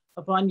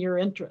upon your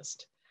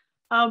interest.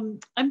 I'm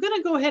going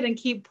to go ahead and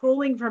keep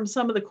pulling from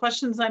some of the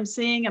questions I'm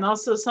seeing and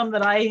also some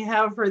that I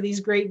have for these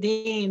great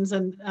deans.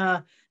 And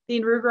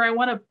Dean Ruger, I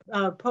want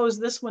to pose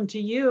this one to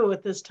you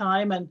at this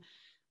time. And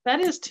that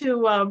is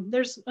to,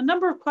 there's a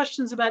number of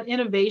questions about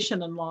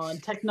innovation in law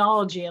and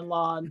technology in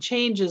law and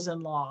changes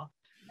in law.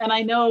 And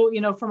I know,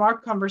 from our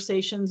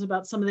conversations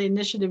about some of the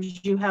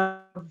initiatives you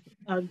have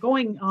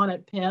going on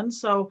at Penn.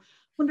 So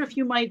I wonder if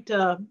you might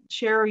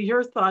share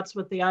your thoughts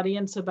with the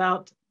audience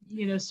about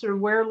sort of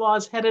where law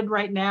is headed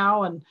right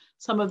now and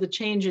some of the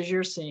changes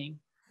you're seeing.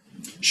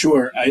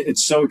 Sure.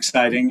 It's so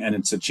exciting, and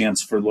it's a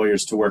chance for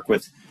lawyers to work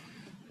with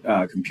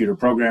computer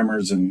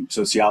programmers and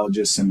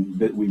sociologists, and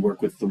we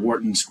work with the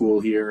Wharton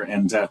School here.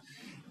 And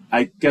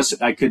I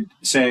guess I could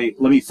say,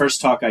 let me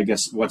first talk, I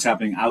guess, what's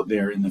happening out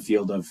there in the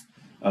field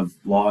of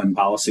law and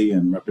policy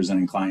and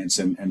representing clients.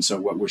 And so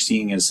what we're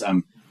seeing is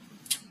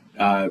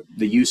the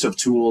use of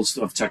tools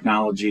of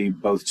technology,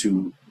 both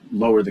to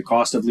lower the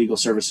cost of legal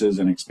services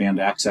and expand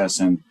access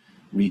and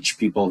reach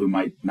people who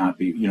might not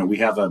be, we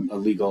have a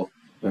legal,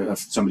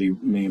 somebody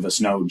many of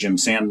us know, Jim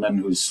Sandman,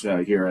 who's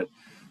here at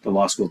the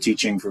law school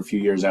teaching for a few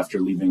years after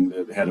leaving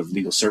the head of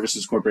Legal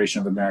Services Corporation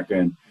of America.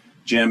 And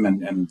Jim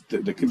and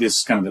this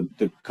is kind of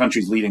the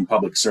country's leading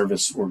public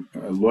service or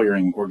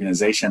lawyering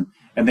organization.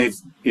 And they've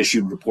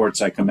issued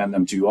reports, I commend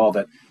them to you all,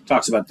 that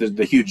talks about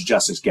the huge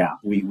justice gap.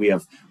 We're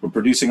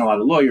producing a lot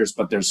of lawyers,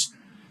 but there's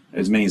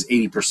as many as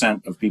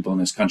 80% of people in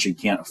this country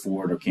can't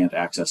afford or can't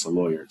access a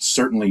lawyer.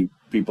 Certainly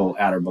people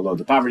at or below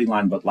the poverty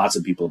line, but lots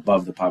of people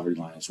above the poverty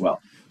line as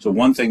well. So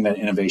one thing that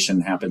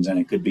innovation happens, and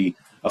it could be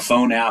a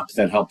phone app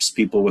that helps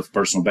people with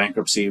personal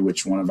bankruptcy,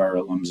 which one of our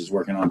alums is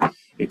working on.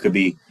 It could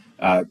be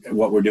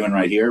what we're doing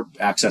right here,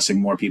 accessing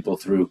more people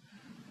through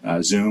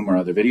Zoom or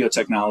other video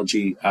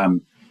technology.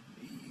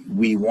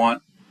 We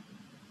want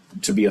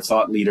to be a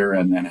thought leader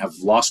and have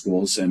law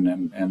schools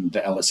and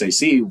the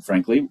LSAC,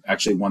 frankly,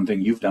 actually one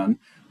thing you've done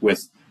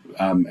with,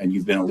 and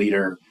you've been a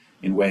leader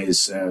in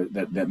ways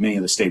that many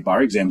of the state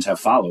bar exams have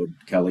followed,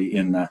 Kelly,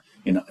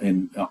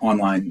 in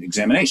online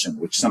examination,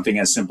 which something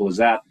as simple as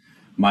that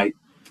might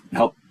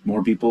help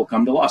more people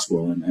come to law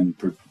school and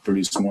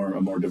produce a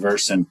more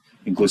diverse and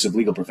inclusive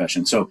legal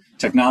profession. So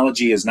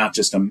technology is not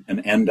just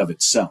an end of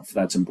itself,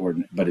 that's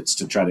important, but it's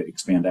to try to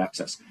expand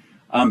access.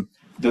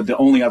 The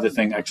only other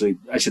thing, actually,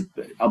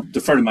 I'll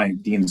defer to my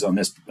deans on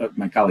this,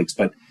 my colleagues,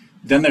 but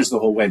then there's the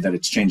whole way that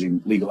it's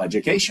changing legal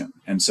education.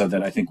 And so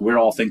that I think we're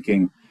all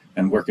thinking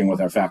and working with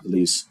our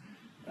faculties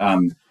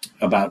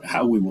about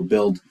how we will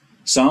build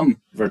some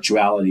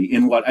virtuality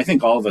in what I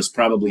think all of us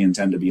probably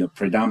intend to be a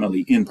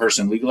predominantly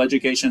in-person legal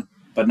education,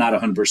 but not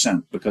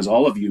 100%, because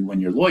all of you,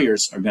 when you're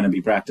lawyers, are going to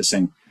be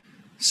practicing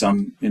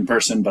some in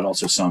person, but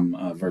also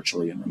some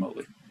virtually and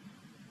remotely.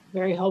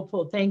 Very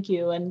helpful. Thank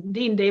you. And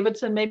Dean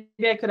Davidson, maybe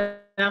I could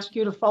ask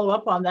you to follow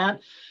up on that.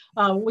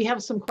 We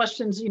have some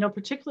questions,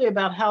 particularly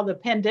about how the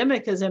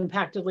pandemic has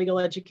impacted legal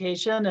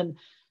education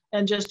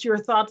and just your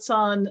thoughts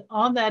on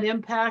that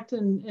impact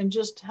and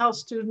just how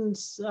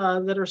students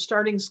that are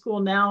starting school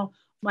now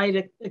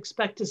might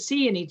expect to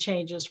see any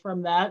changes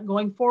from that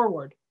going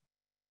forward.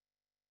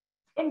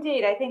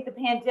 Indeed, I think the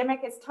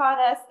pandemic has taught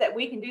us that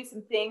we can do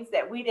some things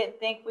that we didn't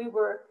think we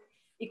were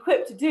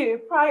equipped to do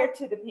prior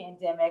to the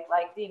pandemic.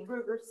 Like Dean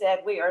Ruger said,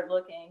 we are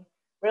looking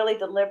really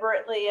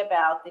deliberately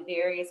about the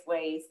various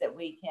ways that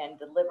we can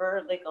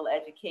deliver legal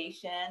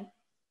education.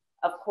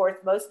 Of course,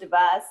 most of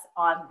us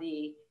on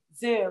the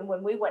Zoom,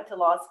 when we went to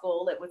law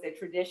school, it was a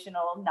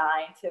traditional 9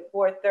 to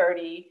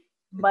 4:30,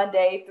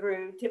 Monday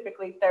through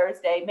typically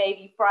Thursday,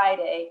 maybe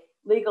Friday,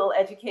 legal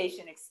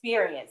education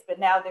experience. But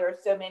now there are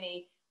so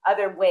many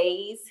other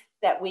ways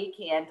that we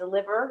can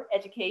deliver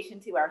education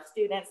to our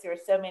students. There are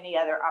so many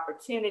other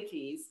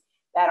opportunities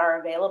that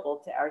are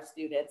available to our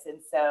students. And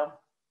so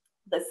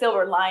the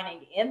silver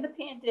lining in the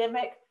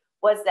pandemic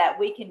was that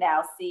we can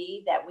now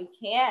see that we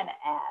can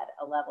add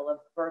a level of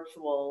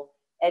virtual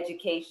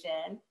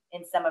education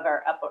in some of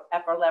our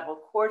upper level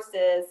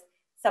courses.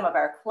 Some of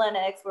our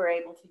clinics were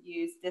able to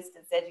use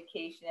distance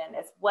education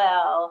as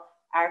well.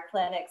 Our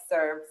clinics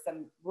serve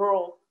some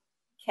rural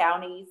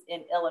counties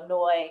in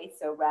Illinois.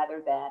 So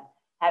rather than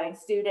having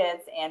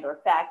students and or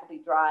faculty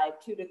drive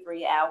 2 to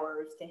 3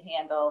 hours to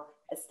handle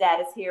a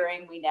status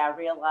hearing, we now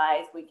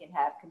realize we can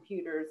have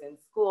computers in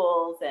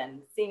schools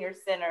and senior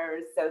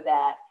centers so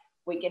that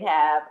we can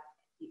have,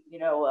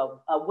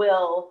 a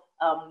will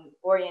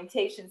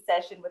orientation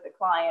session with the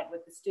client,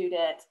 with the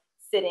student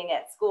sitting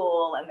at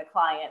school and the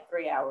client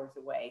 3 hours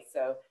away.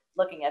 So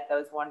looking at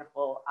those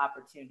wonderful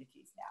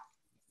opportunities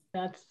now.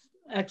 That's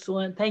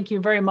excellent. Thank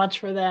you very much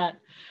for that.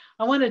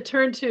 I want to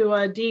turn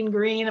to Dean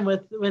Green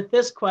with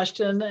this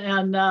question.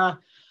 And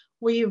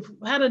we've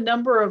had a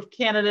number of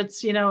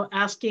candidates,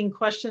 asking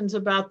questions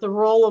about the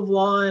role of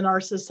law in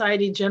our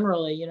society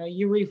generally.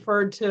 You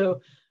referred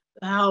to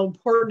how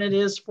important it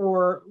is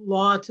for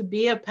law to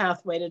be a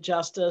pathway to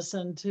justice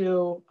and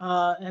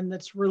and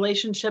its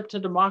relationship to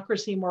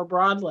democracy more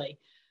broadly.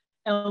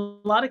 And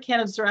a lot of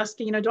candidates are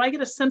asking, do I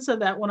get a sense of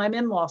that when I'm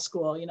in law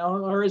school,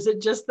 or is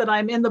it just that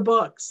I'm in the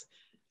books?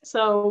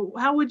 So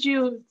how would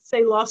you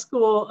say law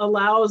school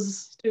allows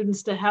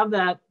students to have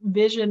that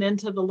vision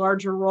into the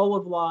larger role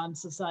of law in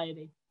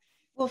society?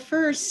 Well,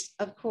 first,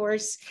 of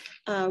course,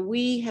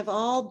 we have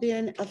all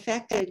been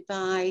affected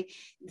by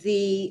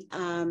the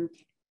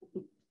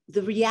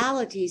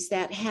realities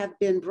that have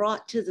been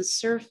brought to the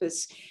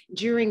surface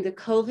during the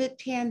COVID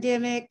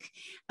pandemic.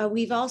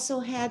 We've also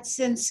had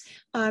since,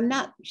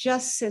 not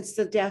just since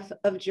the death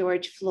of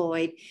George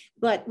Floyd,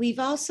 but we've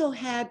also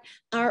had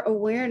our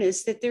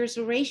awareness that there's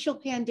a racial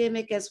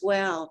pandemic as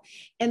well.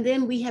 And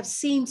then we have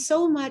seen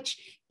so much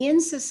in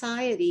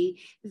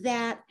society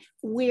that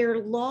where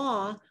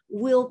law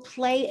will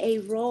play a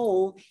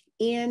role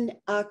in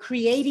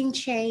creating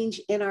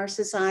change in our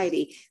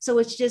society. So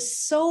it's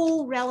just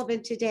so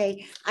relevant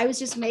today. I was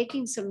just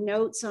making some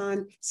notes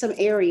on some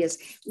areas.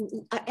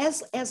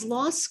 As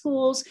law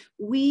schools,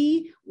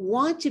 we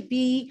want to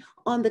be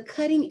on the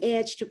cutting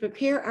edge to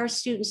prepare our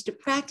students to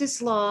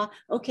practice law.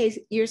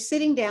 Okay, you're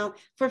sitting down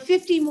for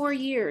 50 more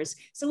years.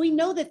 So we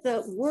know that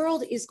the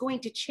world is going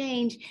to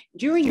change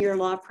during your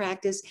law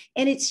practice,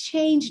 and it's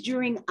changed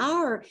during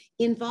our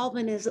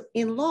involvement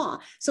in law.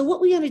 So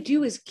what we're going to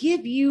do is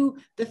give you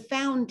the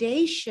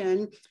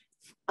foundation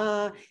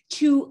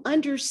to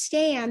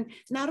understand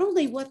not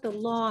only what the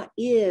law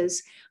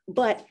is,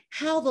 but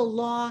how the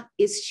law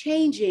is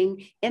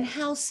changing and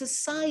how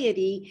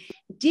society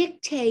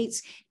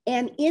dictates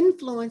and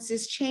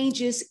influences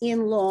changes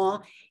in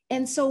law.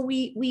 And so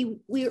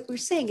we're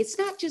saying it's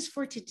not just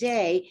for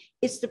today,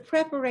 it's the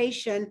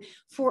preparation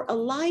for a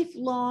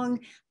lifelong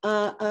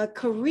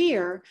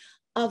career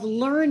of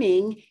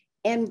learning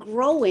and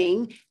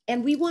growing.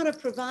 And we want to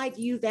provide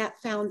you that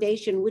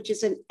foundation, which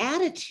is an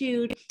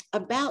attitude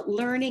about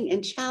learning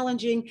and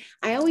challenging.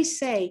 I always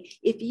say,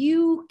 if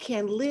you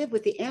can live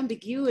with the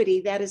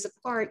ambiguity that is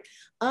a part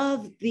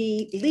of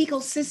the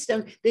legal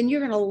system, then you're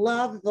going to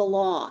love the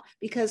law,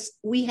 because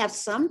we have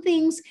some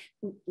things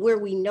where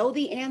we know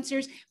the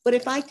answers. But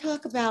if I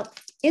talk about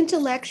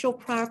intellectual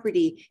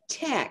property,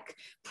 tech,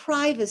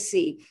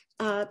 privacy,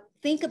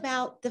 think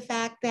about the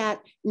fact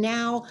that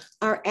now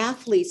our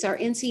athletes, our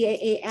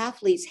NCAA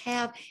athletes,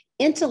 have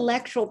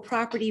intellectual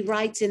property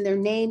rights in their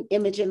name,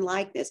 image, and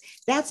likeness.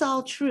 That's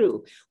all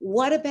true.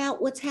 What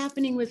about what's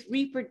happening with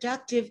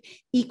reproductive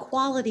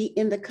equality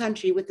in the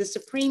country? With the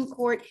Supreme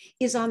Court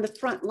is on the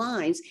front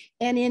lines,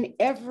 and in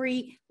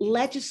every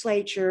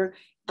legislature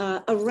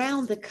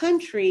around the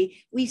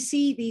country, we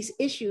see these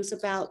issues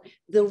about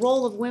the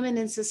role of women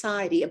in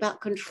society, about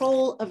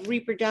control of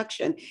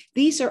reproduction.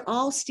 These are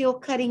all still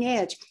cutting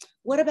edge.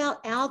 What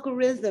about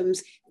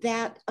algorithms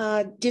that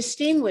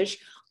distinguish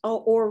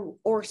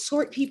or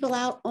sort people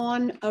out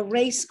on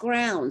race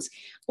grounds?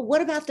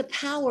 What about the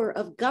power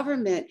of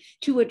government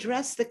to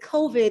address the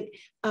COVID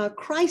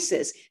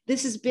crisis?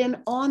 This has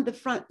been on the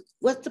front.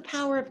 What's the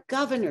power of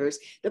governors,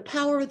 the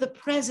power of the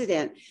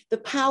president, the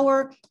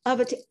power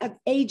of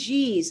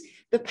AGs,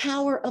 the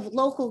power of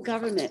local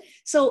government?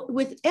 So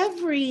with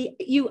every,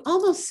 you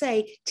almost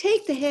say,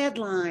 take the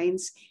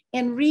headlines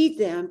and read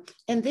them,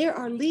 and there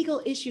are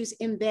legal issues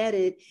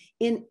embedded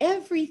in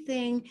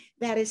everything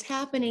that is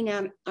happening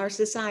in our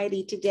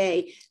society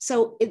today.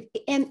 So,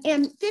 and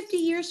 50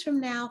 years from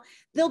now,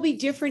 there'll be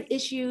different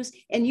issues,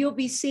 and you'll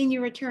be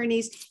senior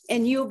attorneys,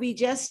 and you'll be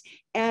just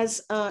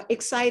as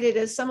excited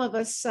as some of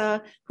us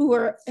who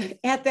are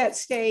at that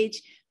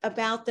stage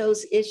about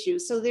those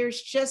issues. So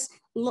there's just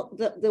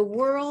the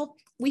world.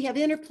 We have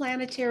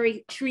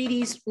interplanetary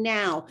treaties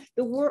now,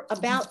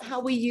 about how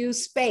we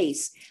use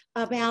space,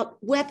 about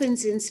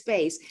weapons in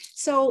space.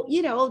 So,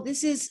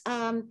 this is,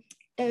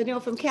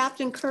 from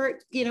Captain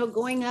Kirk,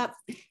 going up,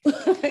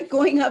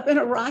 going up in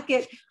a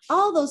rocket.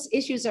 All those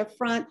issues are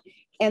front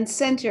and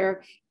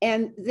center,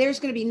 and there's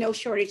going to be no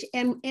shortage.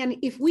 And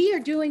if we are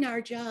doing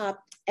our job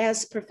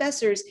as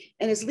professors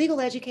and as legal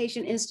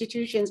education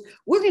institutions,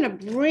 we're going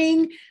to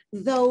bring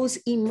those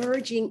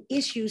emerging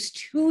issues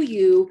to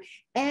you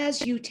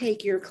as you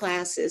take your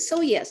classes.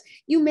 So yes,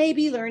 you may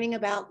be learning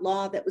about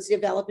law that was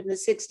developed in the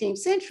 16th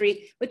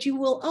century, but you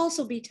will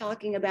also be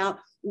talking about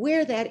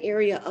where that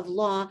area of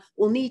law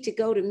will need to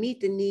go to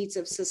meet the needs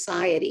of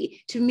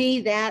society. To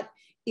me, that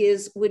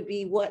would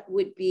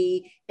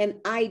be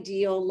an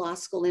ideal law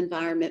school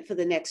environment for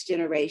the next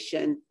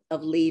generation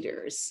of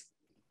leaders.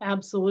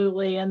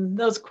 Absolutely. And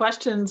those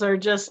questions are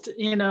just,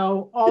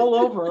 all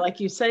over, like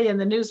you say in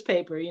the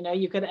newspaper.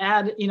 You could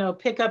add,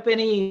 pick up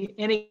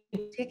any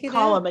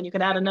column and you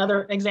can add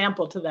another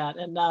example to that.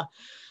 And,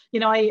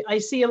 I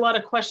see a lot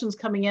of questions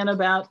coming in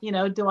about,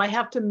 do I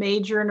have to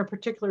major in a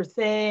particular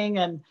thing?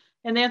 And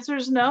the answer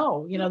is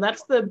no.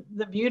 That's the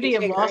beauty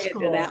of law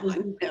school.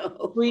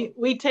 No.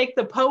 We take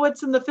the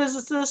poets and the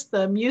physicists,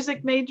 the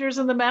music majors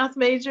and the math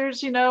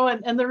majors, and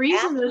the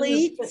reason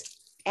is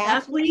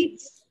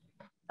athletes.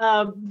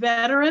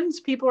 Veterans,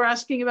 people are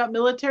asking about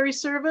military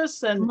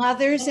service, and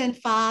mothers and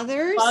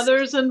fathers,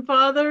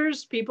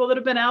 people that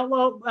have been out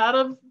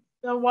of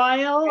a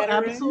while.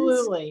 Veterans.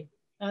 Absolutely,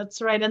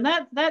 that's right. And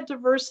that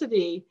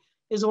diversity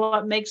is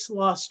what makes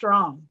law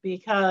strong,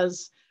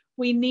 because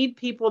we need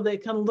people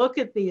that can look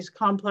at these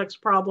complex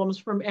problems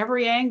from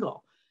every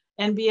angle.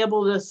 and be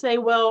able to say,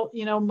 well,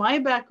 my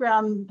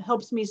background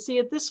helps me see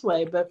it this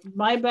way, but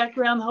my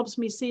background helps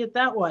me see it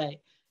that way.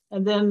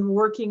 And then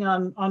working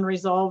on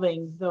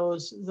resolving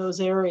those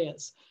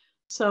areas.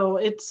 So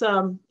it's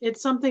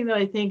something that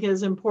I think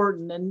is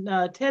important.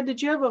 And Ted,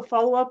 did you have a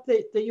follow-up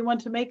that you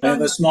want to make I on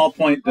have a small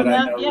point that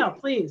I know, Yeah,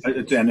 please.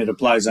 and it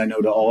applies, I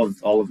know, to all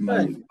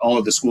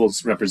of the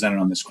schools represented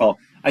on this call.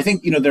 I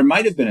think there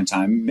might have been a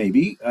time,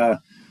 maybe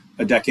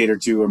a decade or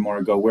two or more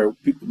ago, where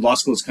law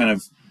schools kind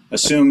of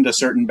assumed a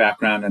certain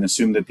background and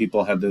assumed that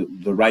people had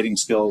the writing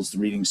skills, the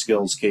reading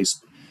skills.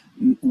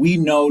 We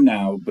know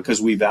now,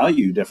 because we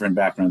value different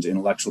backgrounds,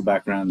 intellectual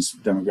backgrounds,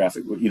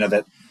 demographic,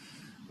 that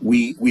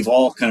we've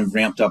all kind of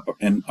ramped up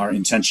in our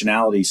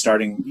intentionality,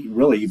 starting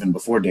really even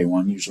before day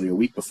one, usually a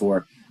week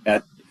before,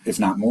 at, if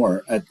not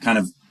more, at kind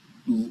of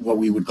what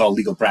we would call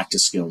legal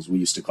practice skills. We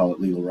used to call it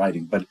legal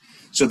writing. But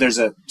so there's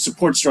a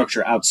support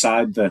structure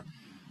outside the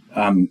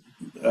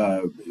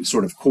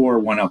sort of core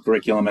 1L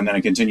curriculum, and then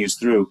it continues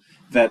through,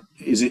 that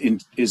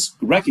is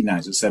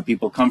recognizes that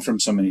people come from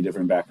so many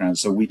different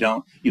backgrounds. So we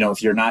don't,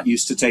 if you're not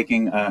used to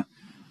taking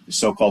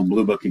so-called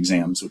blue book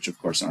exams, which of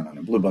course aren't on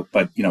a blue book,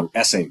 but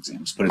essay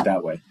exams, put it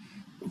that way.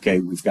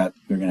 Okay, we're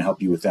going to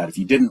help you with that. If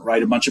you didn't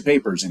write a bunch of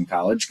papers in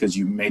college because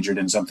you majored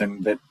in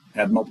something that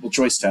had multiple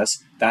choice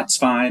tests, that's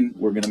fine.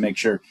 We're going to make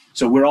sure.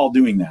 So we're all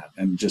doing that,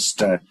 and just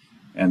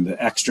and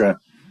the extra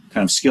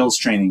kind of skills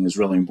training is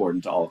really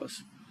important to all of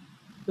us.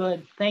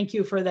 Good. Thank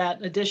you for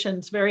that addition.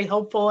 It's very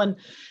helpful and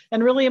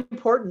really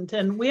important.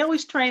 And we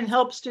always try and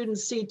help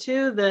students see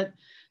too that,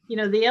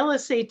 the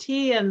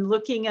LSAT and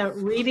looking at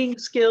reading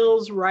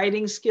skills,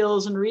 writing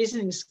skills, and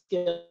reasoning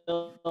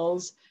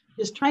skills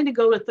is trying to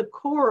go at the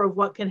core of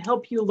what can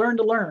help you learn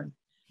to learn.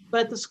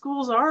 But the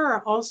schools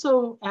are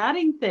also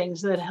adding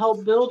things that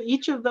help build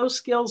each of those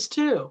skills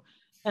too.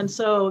 And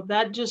so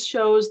that just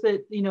shows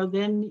that,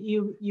 then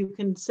you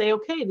can say,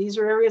 okay, these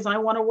are areas I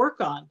want to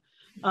work on.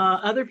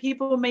 Other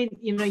people may,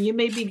 you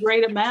may be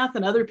great at math,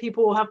 and other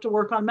people will have to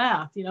work on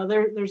math.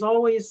 There's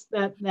always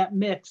that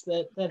mix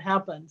that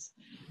happens.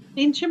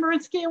 Dean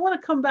Chemerinsky, I want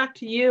to come back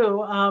to you.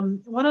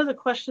 One of the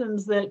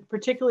questions that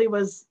particularly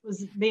was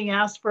being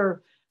asked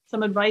for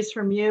some advice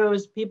from you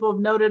is people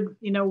have noted,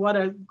 what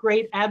a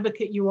great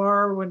advocate you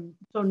are when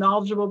so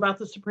knowledgeable about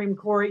the Supreme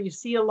Court. You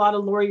see a lot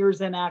of lawyers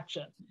in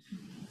action.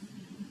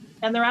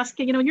 And they're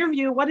asking, in your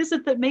view, what is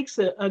it that makes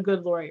a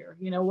good lawyer?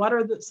 What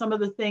are some of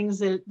the things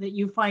that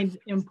you find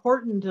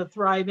important to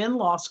thrive in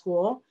law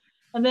school?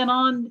 And then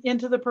on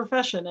into the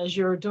profession as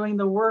you're doing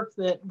the work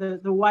that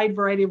the wide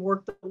variety of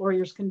work that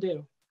lawyers can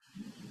do.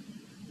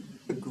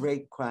 A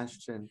great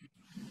question.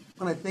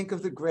 When I think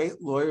of the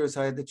great lawyers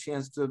I had the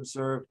chance to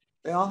observe,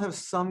 they all have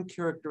some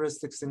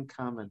characteristics in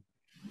common.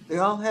 They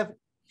all have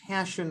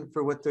passion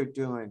for what they're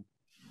doing.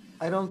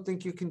 I don't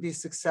think you can be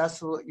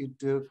successful at what you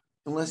do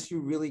unless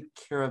you really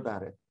care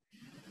about it.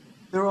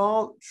 They're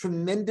all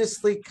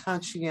tremendously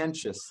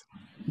conscientious,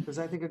 because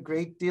I think a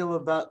great deal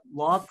about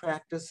law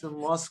practice and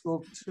law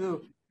school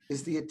too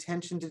is the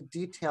attention to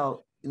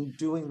detail in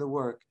doing the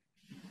work.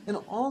 And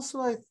also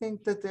I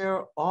think that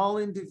they're all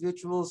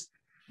individuals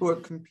who are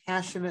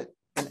compassionate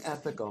and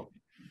ethical.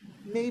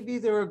 Maybe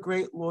there are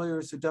great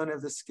lawyers who don't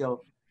have the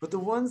skill, but the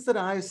ones that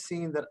I've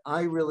seen that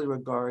I really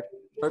regard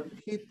are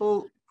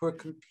people who are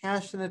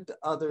compassionate to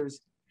others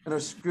and are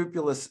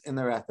scrupulous in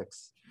their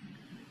ethics.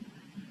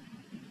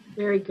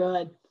 Very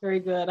good.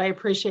 Very good. I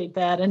appreciate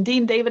that. And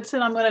Dean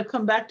Davidson, I'm going to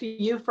come back to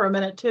you for a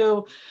minute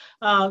too.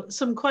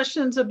 Some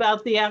questions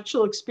about the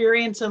actual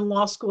experience in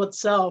law school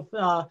itself.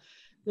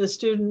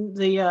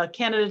 The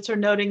candidates are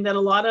noting that a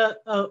lot of,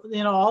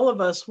 all of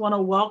us want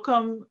to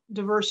welcome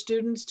diverse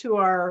students to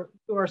our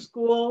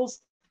schools.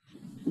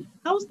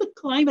 How's the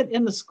climate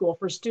in the school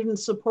for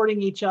students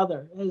supporting each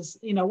other?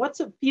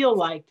 What's it feel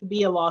like to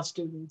be a law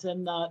student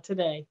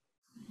today?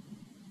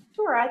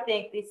 Sure, I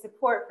think the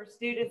support for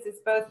students is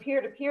both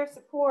peer-to-peer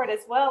support as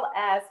well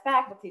as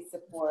faculty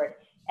support.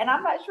 And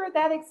I'm not sure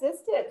that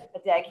existed a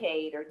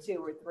decade or 2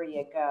 or 3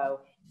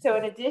 ago. So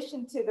in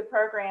addition to the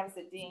programs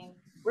that Dean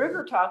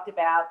Ruger talked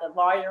about, the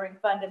lawyering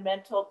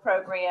fundamental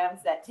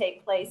programs that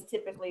take place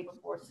typically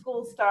before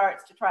school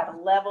starts to try to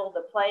level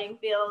the playing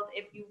field,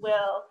 if you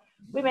will,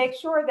 we make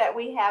sure that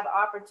we have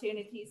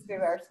opportunities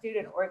through our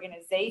student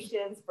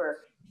organizations for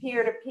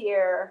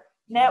peer-to-peer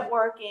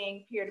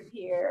networking,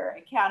 peer-to-peer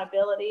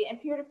accountability, and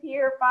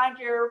peer-to-peer find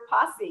your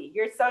posse,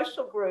 your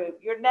social group,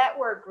 your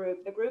network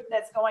group, the group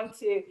that's going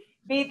to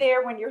be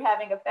there when you're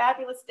having a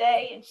fabulous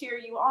day and cheer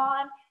you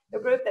on, the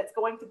group that's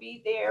going to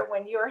be there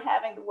when you're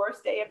having the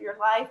worst day of your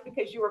life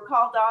because you were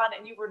called on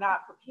and you were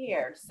not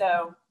prepared.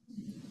 So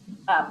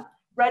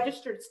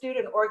registered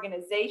student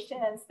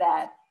organizations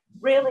that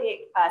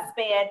really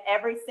span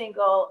every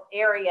single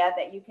area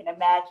that you can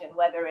imagine,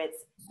 whether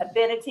it's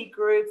affinity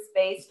groups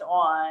based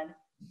on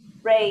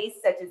race,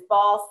 such as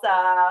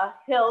BALSA,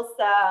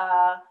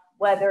 HILSA,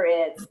 whether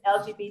it's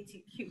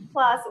LGBTQ+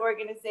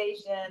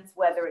 organizations,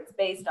 whether it's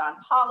based on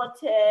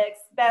politics,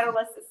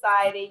 Federalist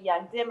Society,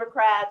 Young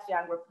Democrats,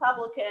 Young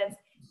Republicans,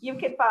 you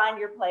can find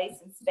your place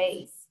and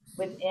space.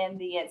 within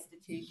the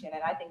institution.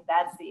 And I think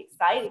that's the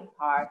exciting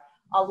part,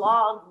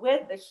 along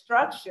with the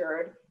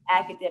structured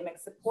academic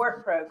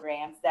support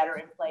programs that are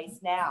in place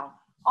now.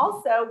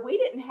 Also, we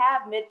didn't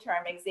have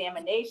midterm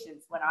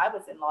examinations when I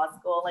was in law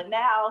school, and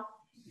now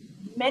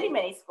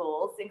many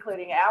schools,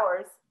 including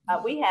ours,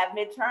 we have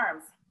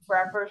midterms for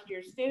our first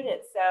year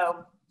students.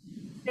 So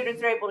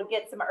students are able to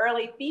get some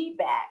early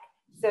feedback,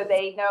 so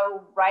they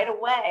know right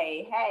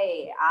away,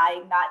 hey,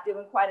 I'm not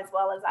doing quite as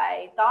well as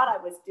I thought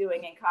I was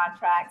doing in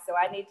contracts, so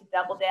I need to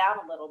double down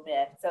a little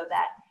bit. So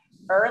that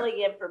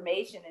early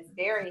information is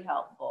very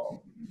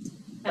helpful.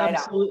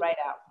 Absolutely. Right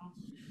out.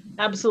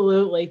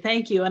 Absolutely.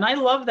 Thank you. And I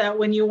love that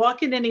when you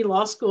walk in any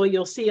law school,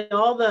 you'll see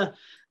all the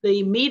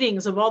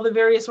meetings of all the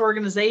various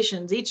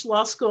organizations. Each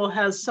law school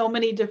has so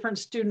many different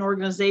student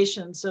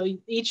organizations. So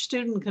each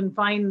student can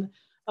find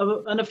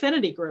an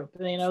affinity group,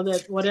 you know,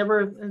 that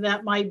whatever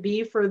that might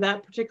be for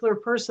that particular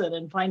person,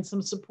 and find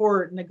some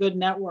support and a good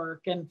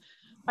network. And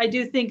I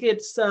do think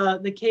it's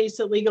the case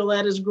that legal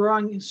ed is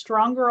growing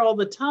stronger all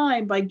the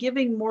time by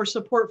giving more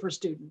support for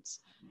students.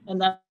 And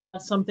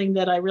that's something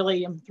that I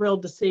really am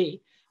thrilled to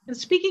see. And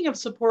speaking of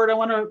support, I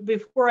want to,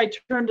 before I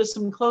turn to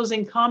some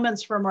closing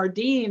comments from our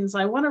deans,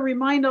 I want to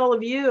remind all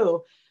of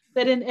you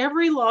that in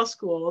every law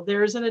school,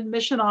 there's an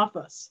admission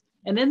office.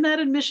 And in that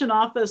admission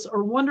office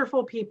are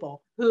wonderful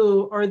people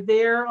who are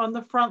there on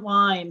the front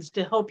lines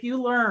to help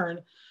you learn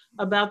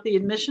about the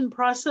admission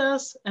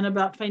process and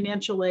about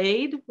financial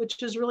aid,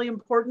 which is really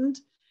important,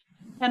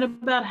 and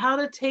about how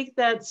to take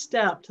that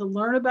step to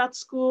learn about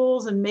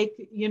schools and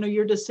make, you know,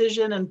 your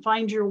decision and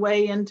find your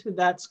way into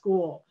that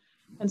school.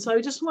 And so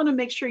I just want to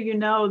make sure you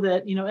know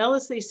that, you know,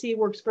 LSAC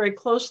works very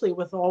closely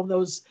with all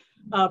those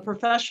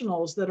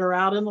professionals that are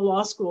out in the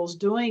law schools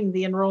doing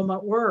the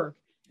enrollment work.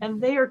 And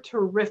they are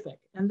terrific,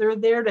 and they're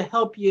there to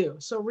help you.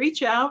 So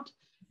reach out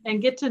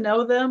and get to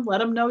know them, let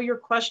them know your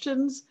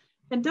questions.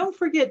 And don't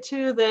forget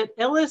too that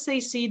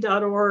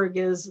lsac.org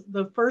is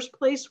the first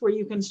place where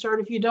you can start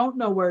if you don't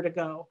know where to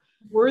go.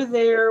 We're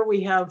there.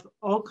 We have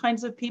all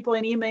kinds of people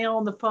in email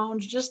and the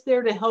phones just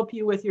there to help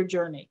you with your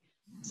journey.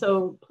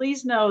 So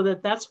please know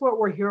that that's what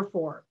we're here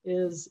for,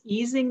 is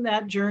easing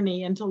that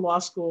journey into law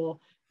school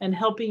and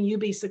helping you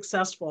be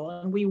successful.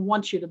 And we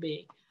want you to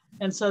be.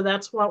 And so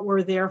that's what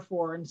we're there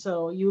for. And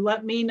so you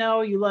let me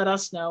know, you let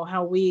us know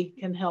how we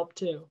can help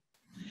too.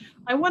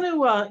 I want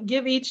to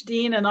give each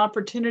dean an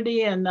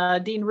opportunity, and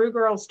Dean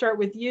Ruger, I'll start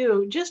with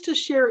you, just to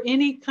share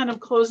any kind of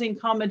closing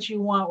comments you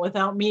want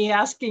without me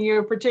asking you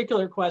a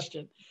particular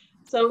question.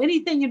 So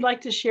anything you'd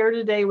like to share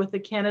today with the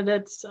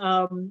candidates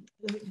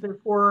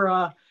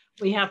before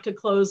we have to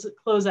close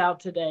out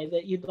today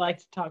that you'd like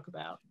to talk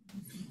about?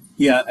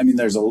 Yeah, I mean,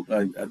 there's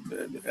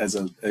as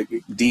a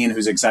dean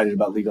who's excited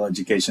about legal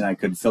education, I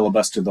could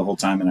filibuster the whole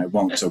time, and I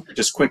won't. So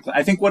just quickly,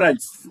 I think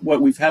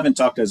what we haven't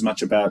talked as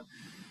much about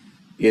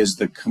is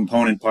the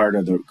component part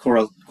of the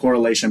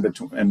correlation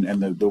between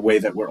and the way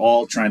that we're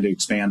all trying to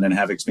expand and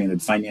have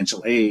expanded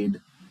financial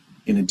aid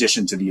in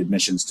addition to the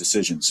admissions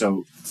decision.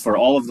 So for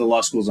all of the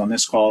law schools on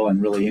this call,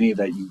 and really any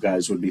that you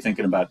guys would be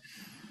thinking about,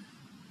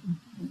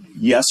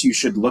 yes, you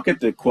should look at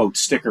the quote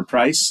sticker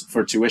price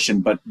for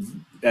tuition, but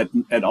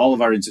at all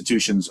of our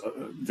institutions,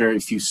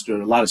 a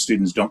lot of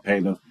students don't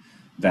pay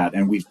that,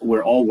 and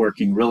we're all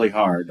working really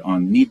hard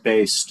on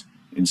need-based,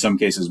 in some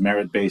cases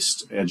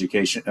merit-based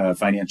education,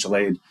 financial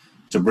aid,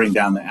 to bring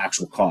down the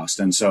actual cost.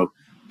 And so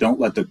don't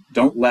let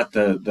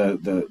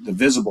the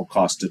visible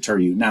cost deter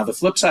you. Now the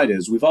flip side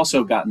is we've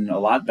also gotten a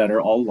lot better,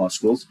 all law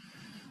schools,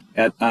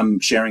 at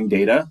sharing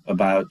data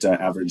about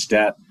average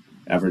debt,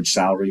 average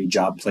salary,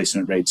 job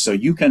placement rates. So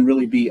you can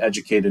really be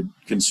educated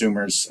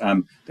consumers.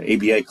 The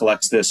ABA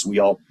collects this, we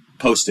all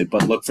post it,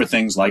 but look for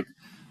things like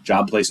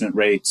job placement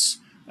rates,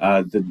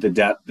 the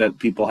debt that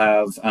people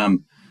have,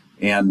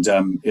 and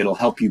it'll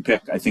help you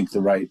pick, I think, the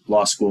right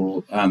law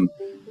school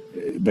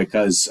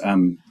because,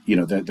 you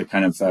know, the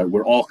kind of,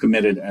 we're all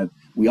committed,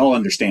 we all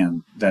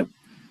understand that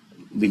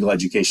legal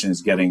education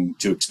is getting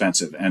too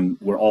expensive, and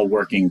we're all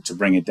working to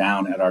bring it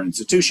down at our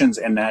institutions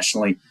and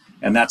nationally.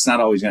 And that's not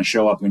always going to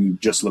show up when you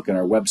just look at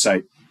our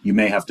website. You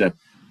may have to,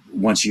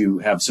 once you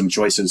have some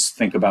choices,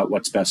 think about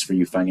what's best for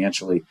you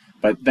financially.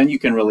 But then you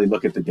can really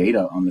look at the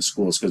data on the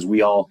schools, because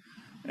we all,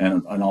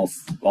 and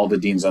all the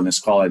deans on this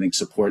call, I think,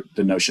 support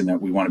the notion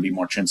that we want to be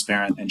more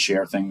transparent and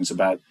share things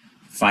about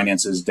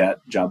finances, debt,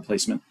 job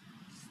placement.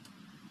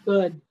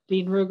 Good.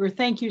 Dean Ruger,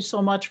 thank you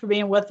so much for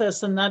being with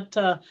us. And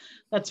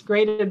that's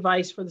great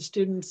advice for the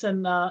students.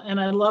 And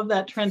I love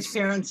that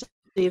transparency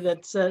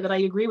that I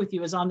agree with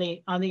you is on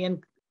the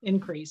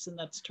increase, and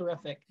that's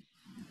terrific.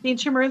 Dean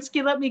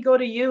Chemerinsky, let me go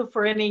to you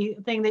for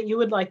anything that you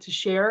would like to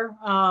share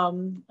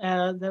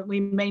that we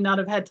may not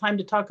have had time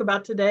to talk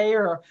about today,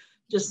 or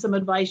just some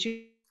advice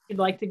you'd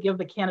like to give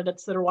the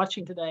candidates that are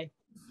watching today.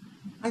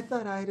 I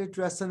thought I'd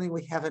address something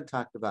we haven't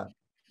talked about.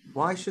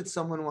 Why should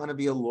someone want to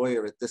be a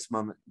lawyer at this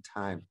moment in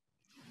time?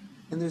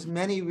 And there's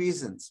many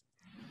reasons.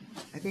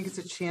 I think it's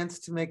a chance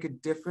to make a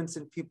difference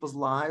in people's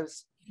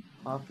lives,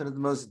 often at the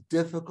most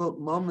difficult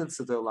moments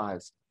of their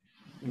lives.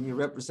 When you're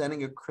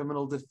representing a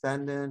criminal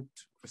defendant,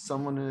 or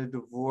someone in a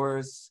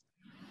divorce,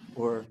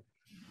 or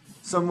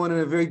someone in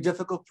a very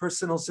difficult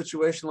personal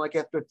situation like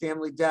after a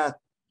family death,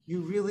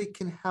 you really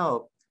can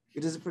help.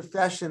 It is a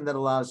profession that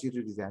allows you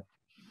to do that.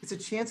 It's a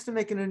chance to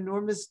make an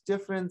enormous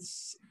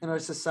difference in our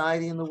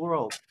society and the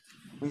world.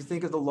 When you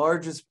think of the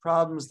largest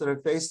problems that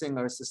are facing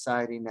our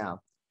society now,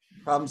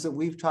 problems that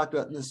we've talked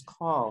about in this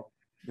call,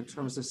 in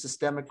terms of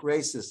systemic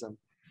racism,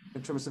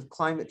 in terms of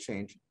climate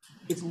change,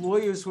 it's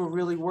lawyers who are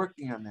really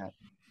working on that.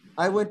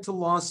 I went to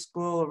law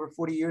school over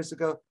 40 years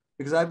ago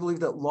because I believe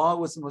that law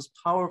was the most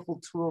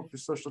powerful tool for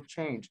social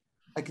change.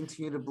 I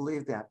continue to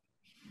believe that.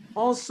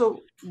 Also,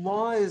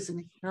 law is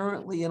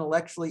inherently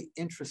intellectually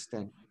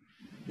interesting.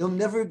 You'll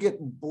never get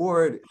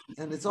bored.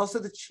 And it's also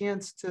the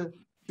chance to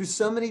do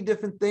so many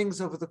different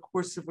things over the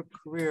course of a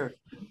career.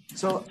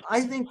 So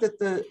I think that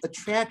the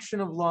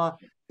attraction of law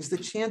is the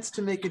chance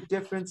to make a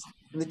difference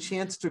and the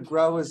chance to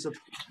grow as a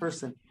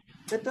person.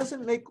 That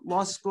doesn't make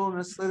law school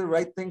necessarily the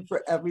right thing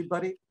for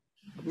everybody.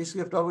 Obviously,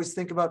 you have to always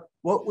think about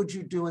what would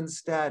you do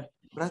instead.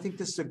 But I think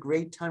this is a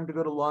great time to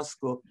go to law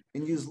school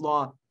and use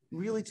law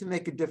really to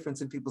make a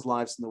difference in people's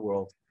lives in the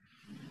world.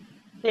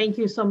 Thank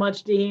you so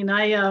much, Dean.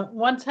 I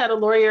once had a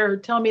lawyer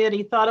tell me that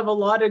he thought of a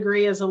law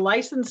degree as a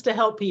license to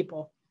help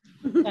people.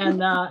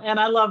 And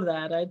I love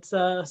that. It's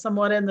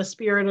somewhat in the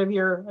spirit of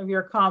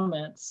your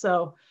comments.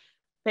 So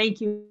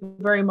thank you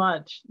very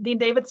much. Dean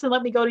Davidson,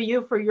 let me go to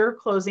you for your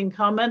closing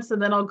comments,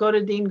 and then I'll go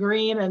to Dean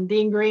Green. And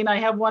Dean Green, I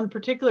have one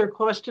particular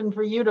question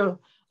for you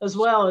as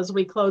well as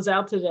we close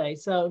out today.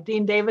 So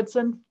Dean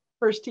Davidson,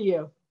 first to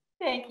you.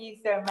 Thank you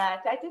so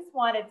much. I just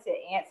wanted to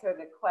answer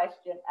the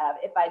question of,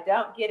 if I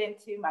don't get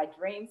into my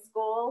dream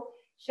school,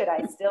 should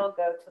I still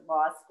go to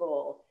law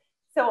school?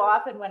 So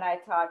often when I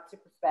talk to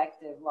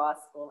prospective law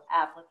school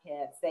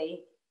applicants,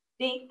 they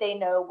think they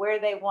know where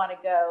they want to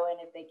go,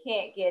 and if they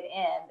can't get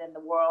in, then the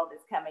world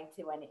is coming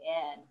to an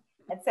end.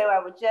 And so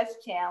I would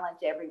just challenge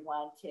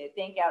everyone to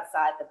think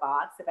outside the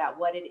box about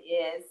what it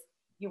is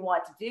you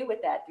want to do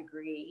with that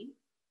degree,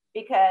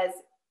 because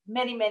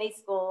many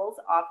schools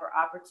offer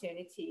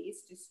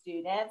opportunities to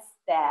students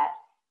that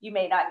you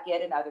may not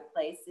get in other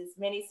places.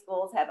 Many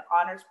schools have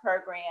honors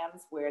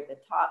programs where the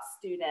top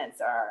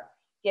students are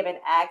given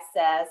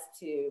access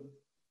to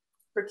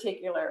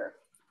particular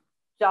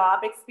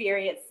job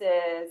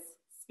experiences,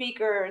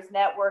 speakers,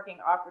 networking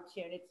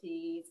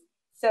opportunities.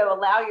 So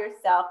allow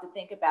yourself to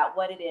think about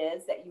what it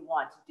is that you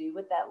want to do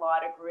with that law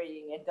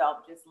degree, and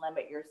don't just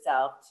limit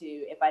yourself to,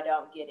 if I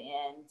don't get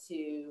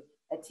into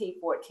a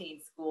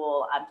T14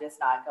 school, I'm just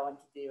not going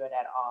to do it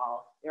at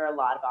all. There are a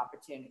lot of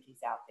opportunities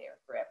out there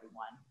for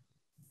everyone.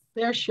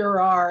 There sure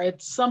are.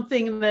 It's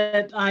something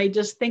that I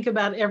just think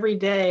about every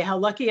day, how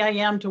lucky I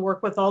am to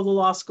work with all the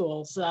law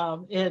schools.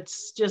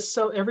 It's just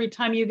so every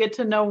time you get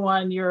to know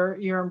one, you're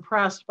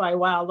impressed by,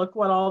 wow, look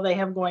what all they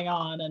have going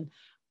on. And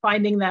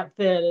finding that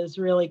fit is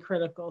really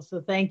critical.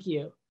 So thank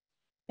you.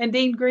 And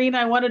Dean Green,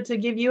 I wanted to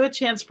give you a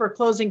chance for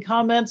closing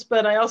comments,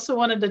 but I also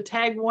wanted to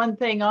tag one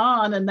thing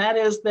on, and that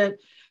is that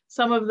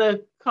some of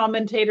the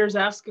commentators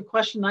asked a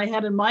question I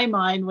had in my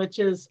mind, which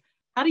is,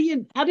 how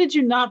did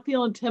you not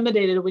feel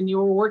intimidated when you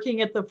were working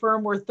at the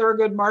firm where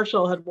Thurgood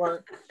Marshall had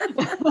worked?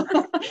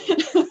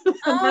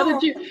 How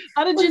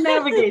did you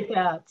navigate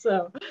that?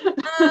 So,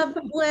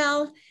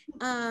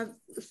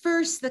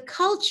 first, the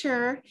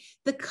culture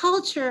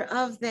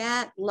of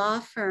that law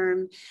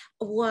firm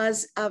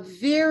was a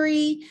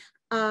very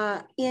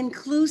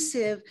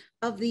inclusive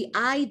of the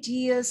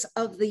ideas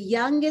of the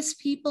youngest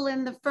people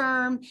in the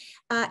firm,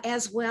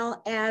 as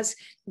well as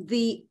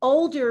the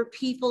older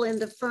people in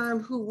the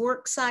firm who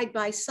work side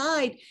by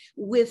side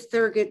with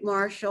Thurgood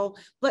Marshall.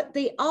 But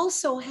they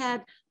also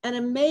had an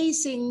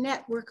amazing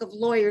network of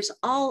lawyers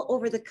all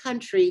over the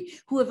country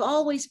who have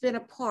always been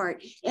a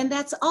part. And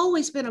that's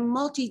always been a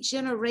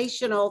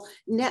multi-generational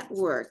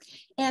network.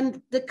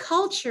 And the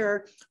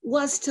culture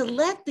was to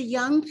let the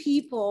young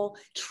people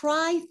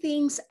try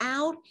things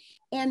out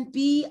and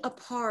be a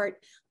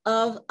part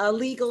of a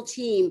legal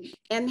team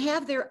and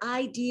have their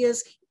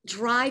ideas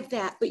drive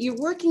that. But you're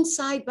working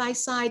side by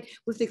side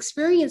with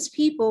experienced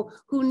people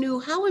who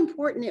knew how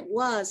important it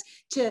was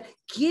to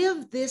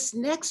give this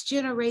next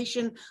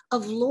generation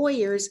of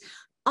lawyers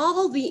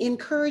all the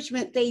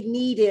encouragement they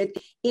needed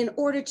in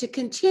order to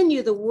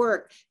continue the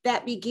work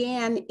that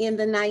began in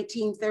the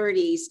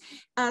 1930s.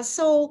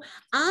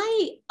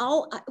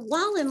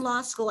 While in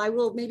law school, I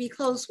will maybe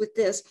close with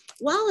this.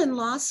 While in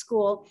law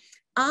school,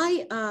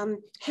 I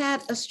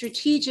had a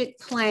strategic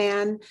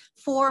plan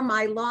for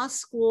my law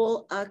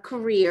school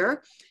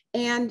career,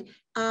 and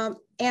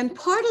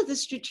part of the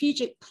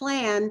strategic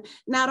plan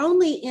not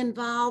only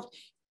involved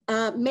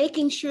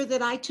making sure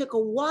that I took a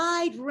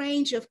wide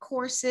range of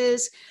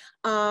courses.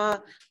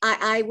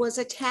 I was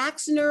a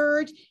tax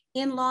nerd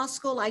in law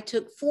school. I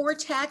took 4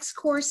 tax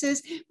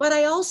courses, but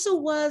I also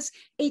was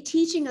a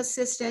teaching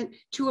assistant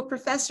to a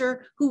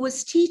professor who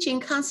was teaching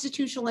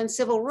constitutional and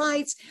civil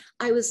rights.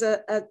 I was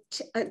a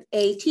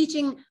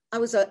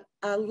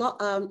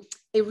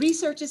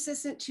research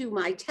assistant to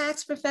my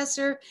tax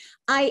professor.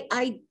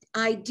 I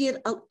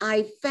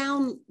I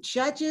found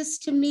judges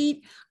to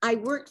meet. I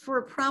worked for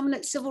a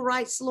prominent civil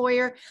rights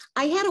lawyer.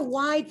 I had a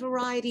wide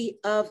variety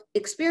of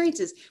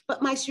experiences,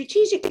 but my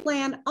strategic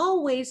plan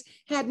always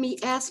had me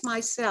ask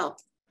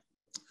myself,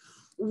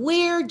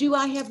 where do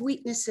I have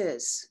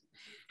weaknesses?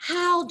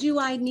 How do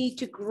I need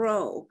to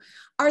grow?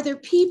 Are there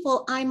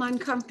people I'm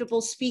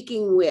uncomfortable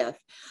speaking with?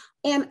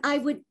 And I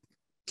would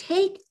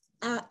take,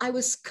 I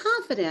was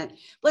confident,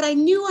 but I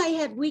knew I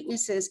had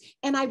weaknesses,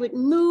 and I would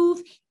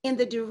move in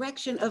the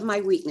direction of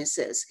my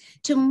weaknesses,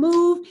 to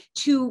move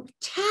to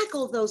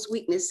tackle those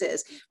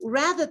weaknesses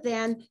rather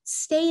than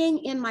staying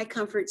in my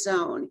comfort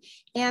zone.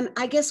 And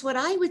I guess what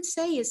I would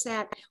say is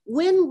that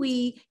when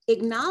we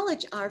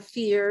acknowledge our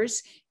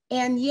fears,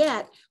 and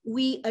yet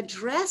we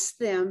address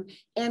them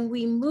and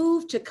we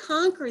move to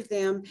conquer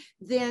them,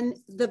 then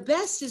the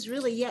best is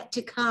really yet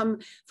to come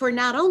for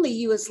not only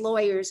you as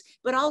lawyers,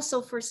 but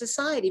also for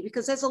society.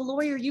 Because as a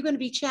lawyer, you're going to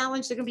be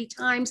challenged. There are going to be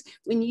times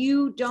when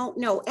you don't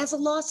know, as a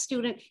law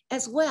student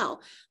as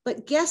well.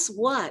 But guess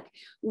what?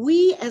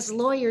 We as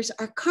lawyers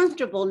are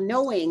comfortable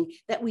knowing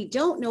that we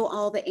don't know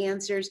all the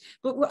answers,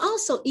 but we're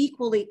also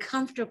equally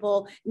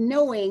comfortable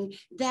knowing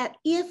that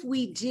if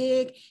we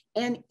dig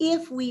and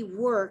if we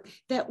work,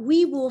 that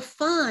we will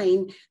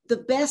find the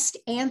best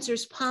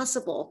answers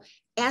possible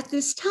at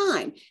this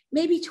time.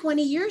 Maybe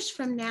 20 years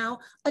from now,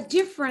 a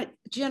different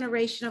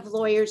generation of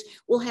lawyers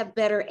will have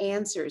better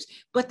answers.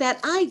 But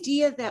that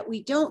idea that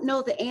we don't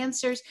know the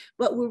answers,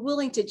 but we're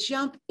willing to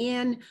jump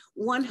in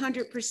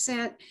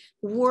 100%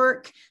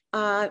 work,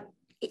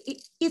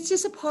 it's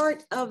just a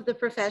part of the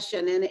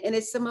profession, and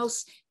it's the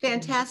most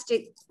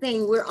fantastic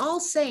thing. We're all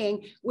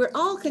saying, we're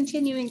all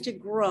continuing to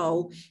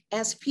grow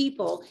as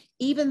people,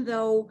 even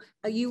though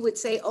you would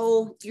say,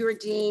 oh, you're a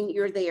dean,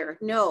 you're there.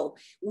 No,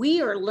 we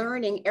are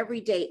learning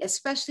every day,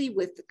 especially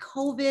with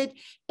COVID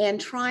and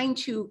trying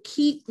to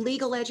keep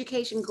legal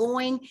education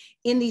going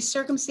in these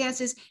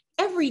circumstances.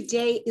 Every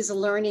day is a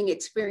learning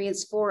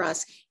experience for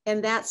us.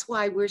 And that's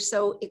why we're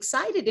so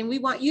excited. And we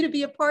want you to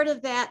be a part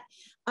of that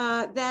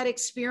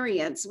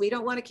experience. We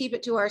don't want to keep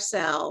it to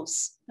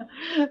ourselves.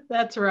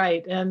 That's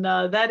right. And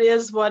that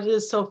is what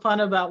is so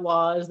fun about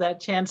law, is that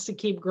chance to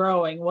keep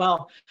growing.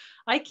 Well,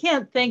 I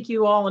can't thank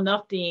you all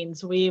enough,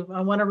 deans.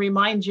 I want to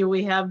remind you,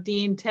 we have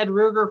Dean Ted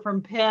Ruger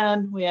from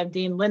Penn. We have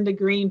Dean Linda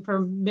Green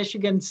from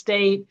Michigan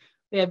State.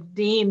 We have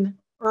Dean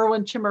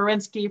Erwin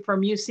Chemerinsky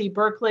from UC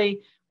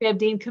Berkeley. We have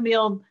Dean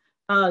Camille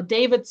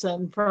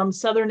Davidson from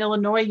Southern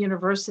Illinois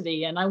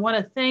University. And I want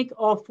to thank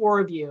all four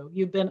of you.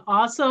 You've been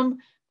awesome.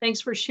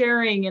 Thanks for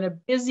sharing in a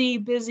busy,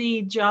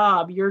 busy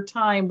job, your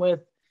time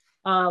with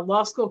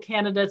law school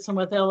candidates and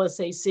with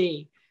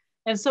LSAC.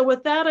 And so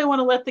with that, I want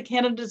to let the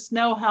candidates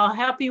know how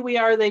happy we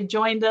are they've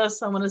joined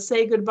us. I want to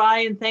say goodbye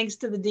and thanks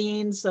to the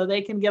deans so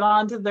they can get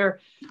on to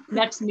their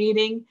next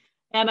meeting.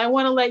 And I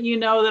want to let you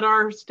know that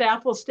our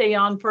staff will stay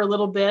on for a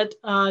little bit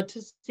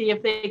to see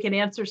if they can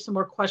answer some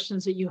more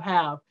questions that you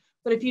have.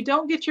 But if you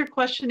don't get your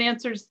question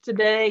answers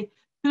today,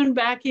 tune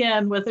back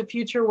in with a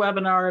future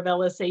webinar of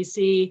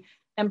LSAC.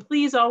 And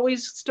please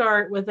always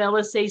start with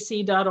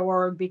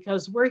lsac.org,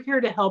 because we're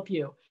here to help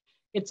you.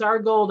 It's our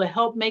goal to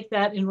help make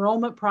that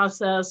enrollment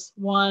process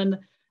one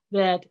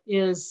that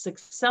is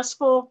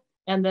successful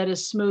and that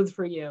is smooth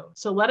for you.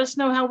 So let us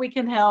know how we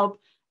can help,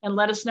 and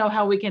let us know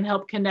how we can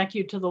help connect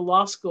you to the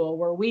law school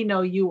where we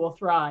know you will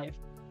thrive.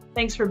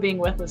 Thanks for being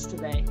with us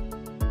today.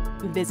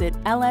 Visit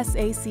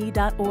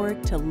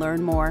lsac.org to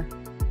learn more.